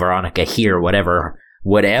letting Veronica hear whatever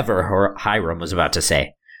her Hiram was about to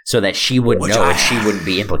say, so that she would know and she wouldn't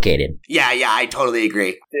be implicated. Yeah, I totally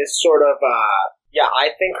agree. This sort of, I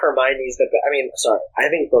think Hermione's I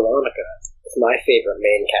think Veronica is my favorite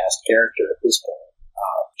main cast character at this point.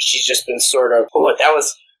 She's just been sort of,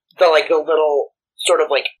 the little sort of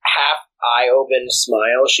like half eye open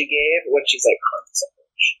smile she gave when she's like,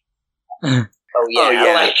 oh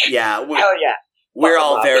yeah, hell yeah. We're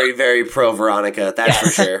all very, very pro Veronica, that's for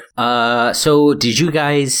sure. So did you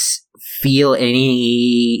guys feel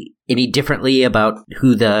any differently about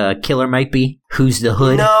who the killer might be? Who's the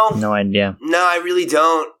Hood? No idea. No, I really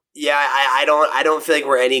don't. Yeah, I don't feel like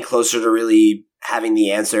we're any closer to really having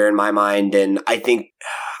the answer in my mind, and I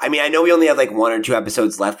know we only have like 1 or 2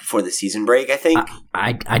 episodes left before the season break, I think.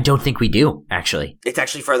 I don't think we do, actually. It's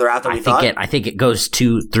actually further out than we thought? I think it goes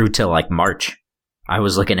through to like March. I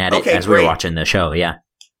was looking at it as we were watching the show, yeah.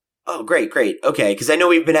 Oh, great. Okay, because I know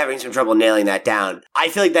we've been having some trouble nailing that down. I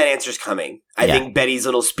feel like that answer's coming. I think Betty's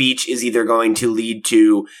little speech is either going to lead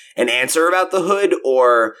to an answer about the Hood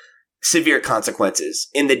or severe consequences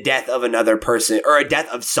in the death of another person or a death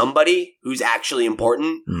of somebody who's actually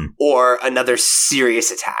important or another serious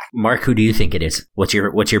attack. Mark, who do you think it is? What's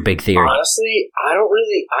your big theory? Honestly, I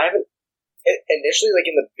haven't initially, like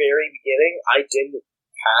in the very beginning, I didn't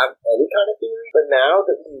have any kind of theory, but now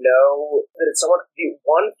that we know that it's someone, the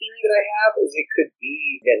one theory that I have is it could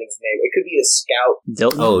be, getting his name, it could be a scout.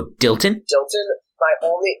 Dilton? Oh, Dilton?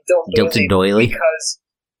 Dilton Doily? Because,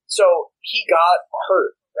 so, he got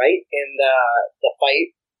hurt, right, in the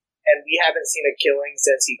fight, and we haven't seen a killing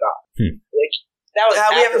since he got hurt. Like, that was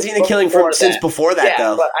we haven't seen a killing since before that,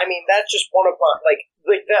 though. But, I mean, that's just one of my,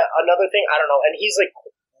 another thing, I don't know, and he's, like,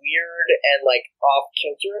 weird and, like,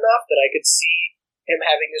 off-kilter enough that I could see him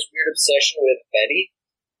having this weird obsession with Betty,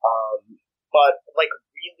 but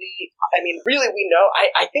really, we know.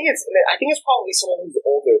 I think it's probably someone who's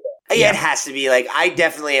older though. Yeah, it has to be. Like, I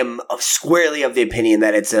definitely am squarely of the opinion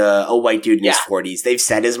that it's a white dude in his 40s. They've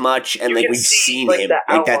said as much, and we've seen him. The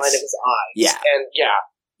outline of his eyes.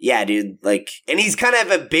 Yeah, dude. Like, and he's kind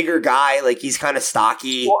of a bigger guy. Like, he's kind of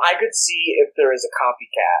stocky. Well, I could see if there is a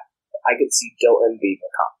copycat. I could see Dilton being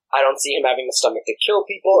a cop. I don't see him having the stomach to kill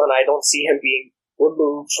people, and I don't see him being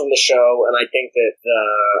removed from the show, and I think that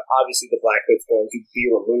obviously the Black Hood's going to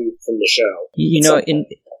be removed from the show. You know, in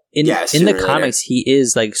the comics, he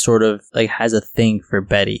is like sort of like has a thing for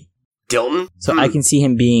Betty. Dilton? So I can see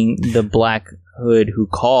him being the Black Hood who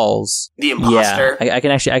calls the imposter. Yeah,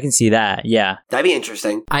 I can see that. Yeah, that'd be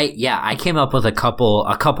interesting. I came up with a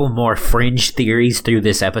couple more fringe theories through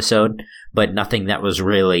this episode, but nothing that was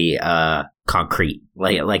really concrete.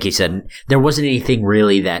 Like you said, there wasn't anything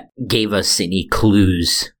really that gave us any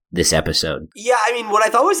clues this episode. Yeah, I mean, what I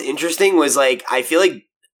thought was interesting was like I feel like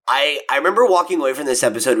I remember walking away from this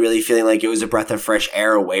episode really feeling like it was a breath of fresh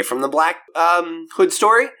air away from the Black Hood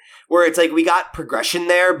story. Where it's like we got progression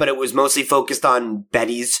there, but it was mostly focused on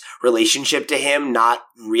Betty's relationship to him, not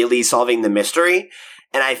really solving the mystery.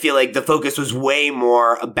 And I feel like the focus was way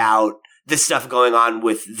more about the stuff going on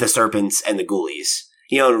with the serpents and the ghoulies.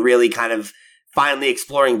 You know, really kind of finally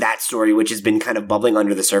exploring that story, which has been kind of bubbling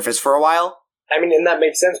under the surface for a while. I mean, and that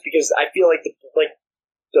makes sense because I feel like the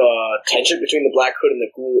tension between the Black Hood and the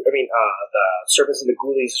serpents and the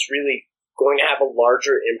ghoulies is really going to have a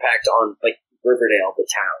larger impact on like Riverdale, the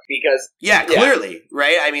town, because clearly,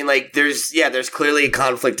 right? I mean, like there's clearly a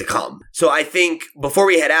conflict to come. So I think before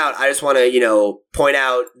we head out, I just want to point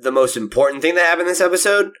out the most important thing that happened this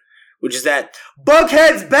episode, which is that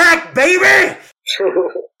Buckhead's back, baby.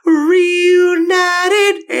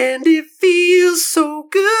 Reunited, and it feels so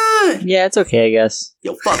good. Yeah, it's okay, I guess.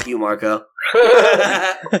 Yo, fuck you, Marco.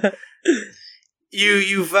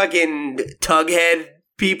 you fucking tughead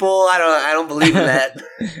people. I don't believe in that.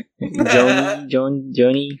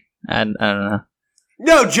 Joni? I don't know.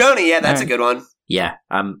 No, Joni. Yeah, that's a good one. Yeah,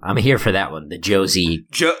 I'm here for that one. The Josie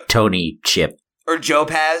Tony chip or Joe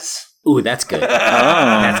Paz. Ooh, that's good.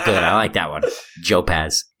 That's good. I like that one. Joe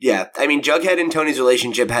Paz. Yeah, I mean, Jughead and Tony's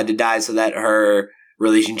relationship had to die so that her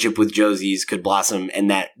relationship with Josie's could blossom,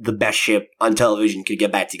 and that the best ship on television could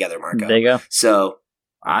get back together. Marco. There you go. So.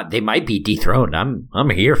 They might be dethroned. I'm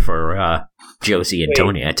here for Josie and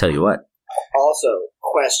Tony. I tell you what. Also,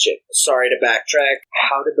 question. Sorry to backtrack.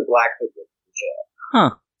 How did the Black Hood get to jail?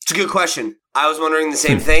 Huh. It's a good question. I was wondering the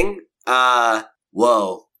same thing.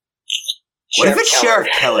 Whoa. What if it's Sheriff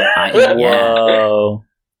Keller? Whoa.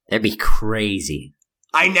 That'd be crazy.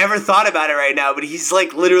 I never thought about it right now, but he's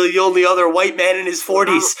like literally the only other white man in his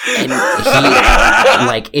 40s. And he,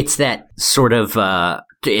 like, it's that sort of,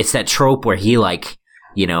 it's that trope where he like,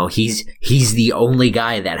 he's the only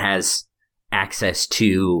guy that has access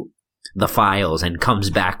to the files and comes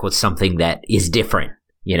back with something that is different,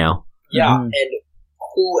 Yeah, and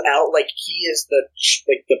who else? Like, he is the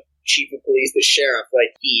chief of police, the sheriff.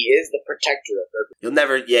 Like, he is the protector of her.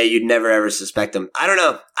 You'd never ever suspect him. I don't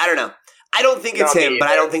know. I don't think it's him, but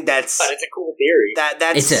I don't think that's. But it's a cool theory.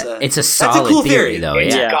 It's a solid cool theory, though.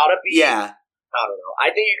 It's Yeah. gotta be. Yeah. I don't know.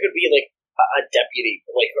 I think it could be like a deputy,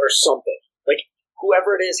 like, or something. Like,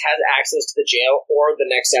 whoever it is has access to the jail, or the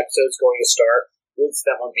next episode's going to start with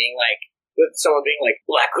someone being like,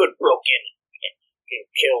 Black Hood broke in and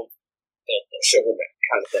killed the Sugarman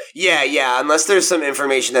kind of thing. Yeah. Unless there's some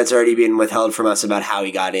information that's already been withheld from us about how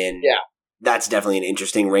he got in. Yeah. That's definitely an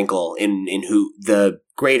interesting wrinkle in who the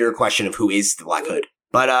greater question of who is the Black Hood.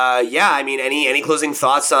 But I mean, any closing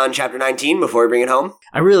thoughts on Chapter 19 before we bring it home?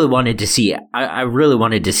 I really wanted to see. I really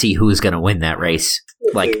wanted to see who was going to win that race.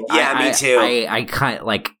 Like, me too. I kind of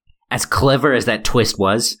like, as clever as that twist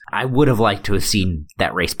was, I would have liked to have seen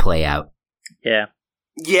that race play out. Yeah.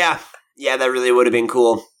 Yeah, that really would have been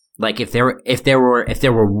cool. Like, if there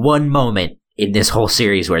were one moment in this whole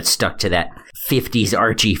series where it stuck to that 50s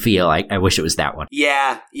Archie feel, I wish it was that one.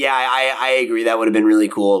 Yeah, I agree. That would have been really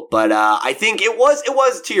cool. But I think it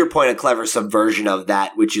was, to your point, a clever subversion of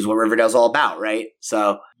that, which is what Riverdale's all about, right?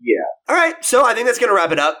 So, yeah. All right, so I think that's going to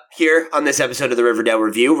wrap it up here on this episode of the Riverdale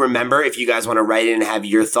Review. Remember, if you guys want to write in and have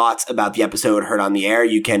your thoughts about the episode heard on the air,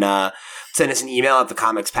 you can send us an email at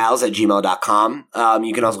thecomicspals@gmail.com.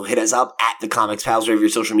 You can also hit us up at thecomicspals wherever your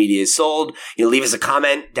social media is sold. Leave us a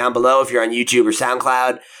comment down below if you're on YouTube or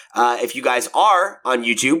SoundCloud. If you guys are on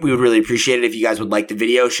YouTube, we would really appreciate it if you guys would like the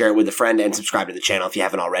video, share it with a friend, and subscribe to the channel if you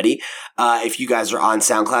haven't already. If you guys are on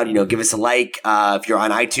SoundCloud, give us a like. If you're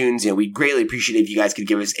on iTunes, we'd greatly appreciate it if you guys could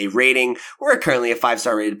give us a rating. We're currently a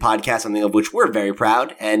 5-star rated podcast, something of which we're very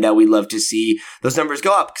proud, and we'd love to see those numbers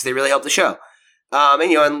go up because they really help the show.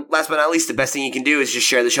 And last but not least, the best thing you can do is just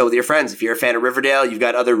share the show with your friends. If you're a fan of Riverdale, you've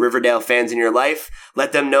got other Riverdale fans in your life,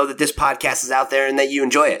 let them know that this podcast is out there and that you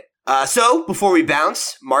enjoy it. So before we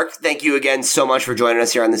bounce, Mark, thank you again so much for joining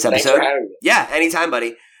us here on this episode. Thanks for having me. Yeah, anytime,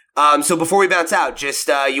 buddy. So before we bounce out, just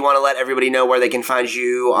you want to let everybody know where they can find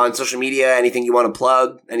you on social media, anything you want to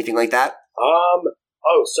plug, anything like that? I'm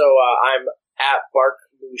at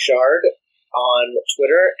Bouchard on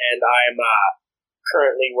Twitter, and I'm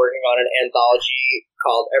currently working on an anthology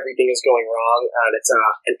called Everything Is Going Wrong, and it's a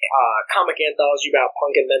comic anthology about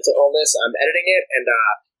punk and mental illness. I'm editing it, and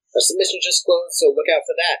our submission just closed, so look out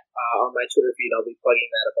for that on my Twitter feed. I'll be plugging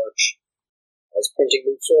that a bunch as printing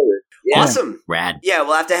moves forward. Yeah. Awesome. Rad. Yeah,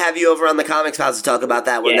 we'll have to have you over on the Comics Pals to talk about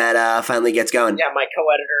that when that finally gets going. Yeah, my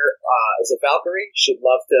co-editor is a Valkyrie. She'd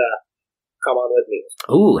love to come on with me.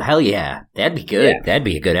 Ooh, hell yeah. That'd be good. Yeah. That'd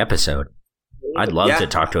be a good episode. I'd love to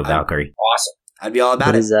talk to a Valkyrie. Awesome. I'd be all about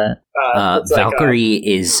What it. is that? Valkyrie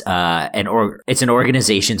is it's an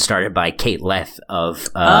organization started by Kate Leth of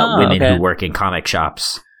women who work in comic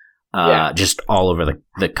shops just all over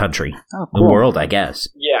the country. Oh, cool. The world, I guess.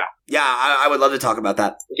 Yeah. Yeah, I would love to talk about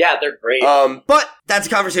that. Yeah, they're great. But that's a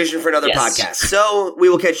conversation for another podcast. So we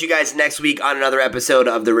will catch you guys next week on another episode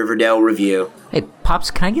of the Riverdale Review. Hey, Pops,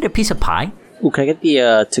 can I get a piece of pie? Ooh, can I get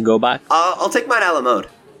the to-go box? I'll take mine a la mode.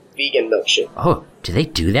 Vegan milkshake. Oh, do they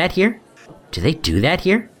do that here? Do they do that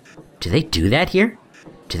here? Do they do that here?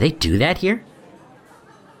 Do they do that here?